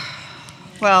work?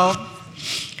 Well,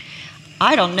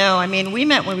 I don't know. I mean, we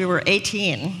met when we were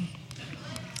 18,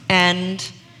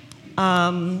 and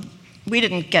we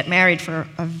didn't get married for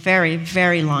a very,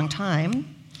 very long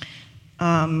time.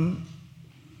 I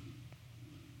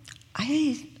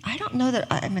don't know that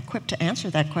I'm equipped to answer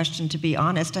that question, to be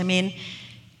honest. I mean,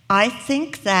 I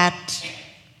think that,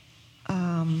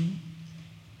 trying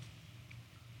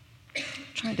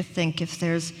to think if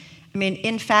there's, I mean,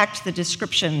 in fact, the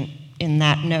description in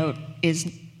that note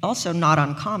is also not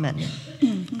uncommon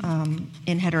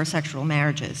in heterosexual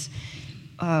marriages,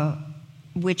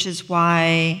 which is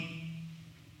why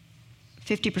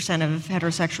 50% of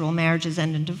heterosexual marriages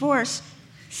end in divorce,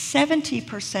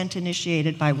 70%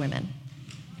 initiated by women.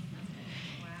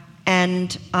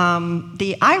 And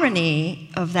the irony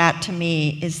of that to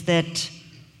me is that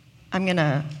I'm going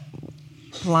to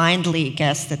blindly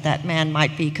guess that man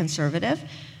might be conservative.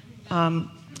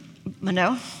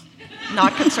 No,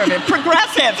 not conservative,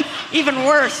 progressive, even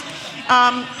worse.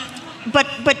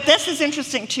 But this is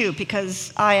interesting too,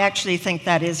 because I actually think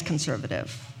that is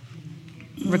conservative,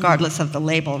 regardless of the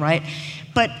label, right?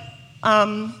 But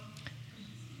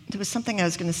there was something I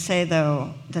was going to say,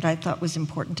 though, that I thought was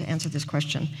important to answer this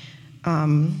question.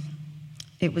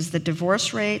 It was the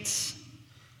divorce rates,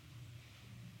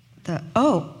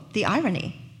 the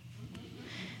irony.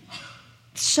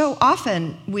 So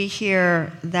often we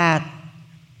hear that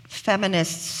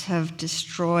feminists have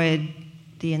destroyed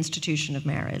the institution of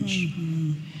marriage.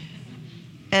 Mm-hmm.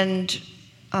 And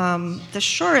the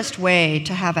surest way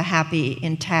to have a happy,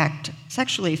 intact,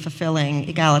 sexually fulfilling,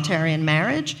 egalitarian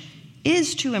marriage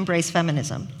is to embrace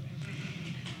feminism.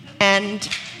 And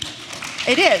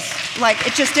it is,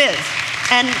 it just is.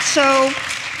 And so,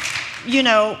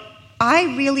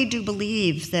 I really do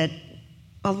believe that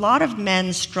a lot of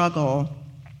men struggle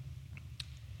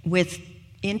with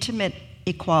intimate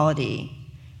equality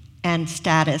and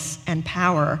status and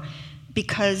power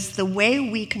because the way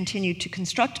we continue to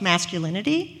construct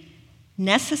masculinity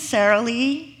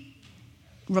necessarily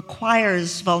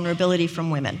requires vulnerability from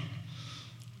women.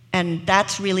 And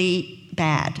that's really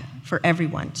bad for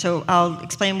everyone. So I'll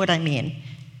explain what I mean.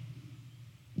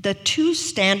 The two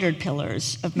standard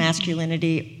pillars of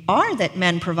masculinity are that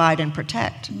men provide and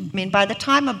protect. I mean, by the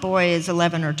time a boy is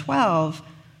 11 or 12,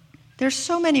 there's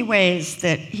so many ways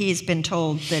that he's been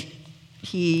told that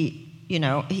he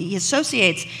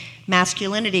associates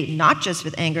masculinity not just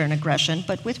with anger and aggression,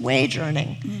 but with wage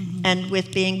earning and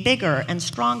with being bigger and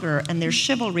stronger, and there's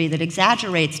chivalry that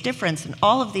exaggerates difference and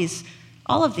all of these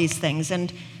things.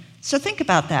 And so think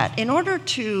about that. In order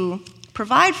to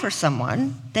provide for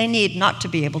someone, they need not to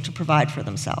be able to provide for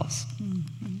themselves.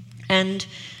 Mm-hmm. And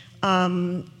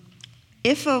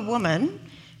if a woman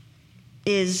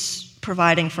is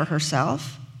providing for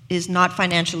herself, is not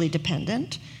financially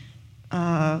dependent,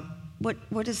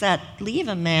 what does that leave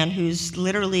a man who's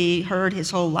literally heard his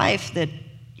whole life that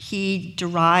he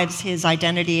derives his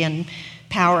identity and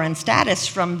power and status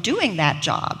from doing that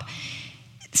job?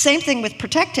 Same thing with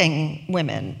protecting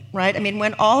women, right? I mean,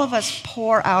 when all of us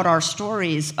pour out our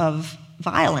stories of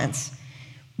violence,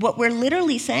 what we're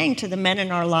literally saying to the men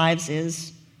in our lives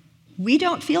is, we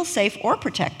don't feel safe or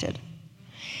protected.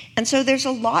 And so there's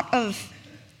a lot of,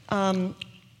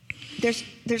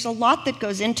 there's a lot that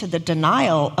goes into the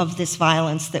denial of this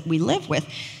violence that we live with.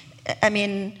 I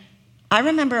mean, I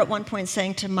remember at one point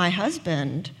saying to my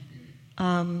husband,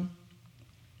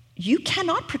 you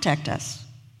cannot protect us.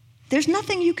 There's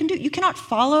nothing you can do. You cannot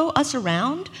follow us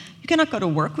around. You cannot go to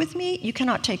work with me. You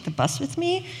cannot take the bus with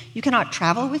me. You cannot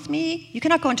travel with me. You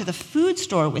cannot go into the food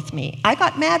store with me. I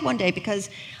got mad one day because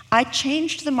I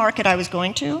changed the market I was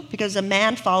going to because a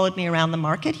man followed me around the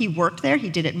market. He worked there. He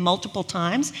did it multiple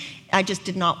times. I just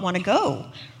did not want to go,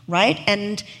 right?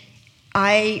 And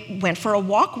I went for a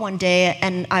walk one day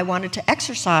and I wanted to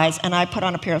exercise and I put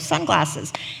on a pair of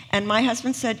sunglasses. And my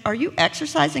husband said, "Are you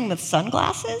exercising with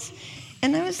sunglasses?"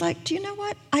 And I was like, do you know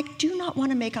what? I do not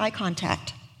want to make eye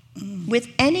contact with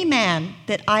any man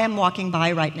that I am walking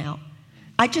by right now.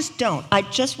 I just don't. I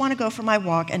just want to go for my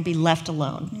walk and be left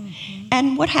alone. Mm-hmm.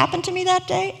 And what happened to me that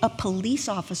day? A police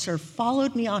officer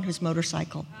followed me on his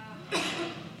motorcycle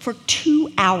for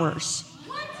 2 hours.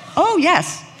 What? Oh,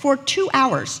 yes, for 2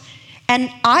 hours.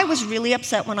 And I was really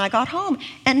upset when I got home.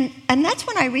 And that's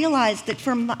when I realized that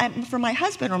for my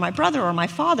husband or my brother or my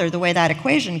father, the way that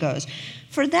equation goes,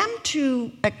 for them to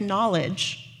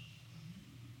acknowledge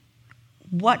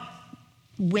what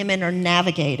women are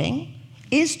navigating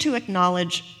is to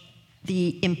acknowledge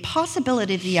the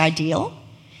impossibility of the ideal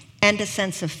and a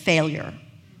sense of failure.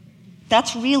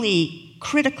 That's really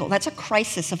critical. That's a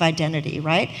crisis of identity,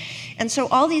 right? And so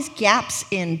all these gaps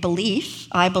in belief,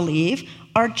 I believe,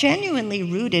 are genuinely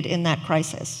rooted in that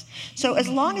crisis. So as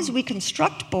long as we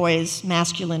construct boys'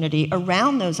 masculinity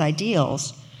around those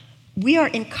ideals, we are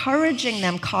encouraging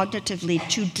them cognitively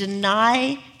to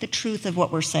deny the truth of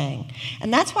what we're saying.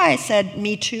 And that's why I said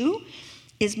Me Too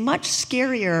is much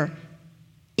scarier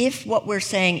if what we're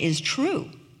saying is true,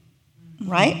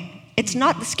 right? It's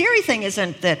not, the scary thing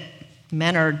isn't that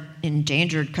men are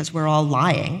endangered because we're all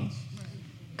lying,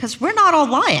 because we're not all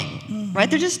lying,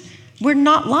 right? We're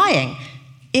not lying.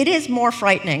 It is more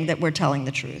frightening that we're telling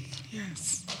the truth.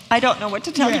 Yes. I don't know what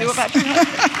to tell you about your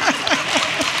husband.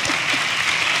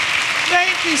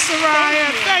 Thank you, Soraya.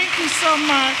 Thank you so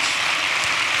much.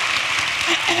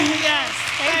 Yes,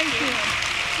 thank you.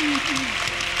 Mm-hmm.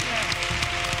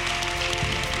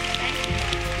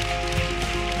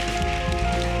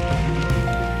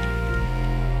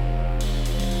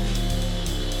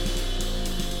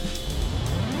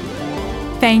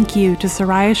 Thank you to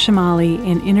Soraya Chemaly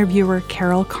and interviewer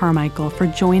Carol Carmichael for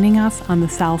joining us on the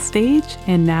Sal Stage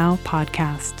and Now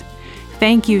podcast.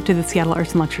 Thank you to the Seattle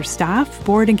Arts and Lecture staff,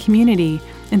 board, and community,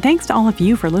 and thanks to all of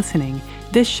you for listening.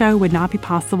 This show would not be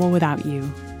possible without you.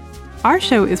 Our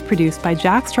show is produced by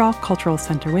Jack Straw Cultural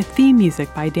Center with theme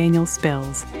music by Daniel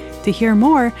Spills. To hear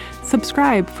more,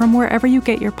 subscribe from wherever you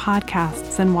get your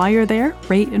podcasts, and while you're there,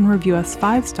 rate and review us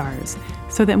 5 stars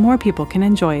so that more people can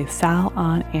enjoy Sal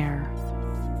on Air.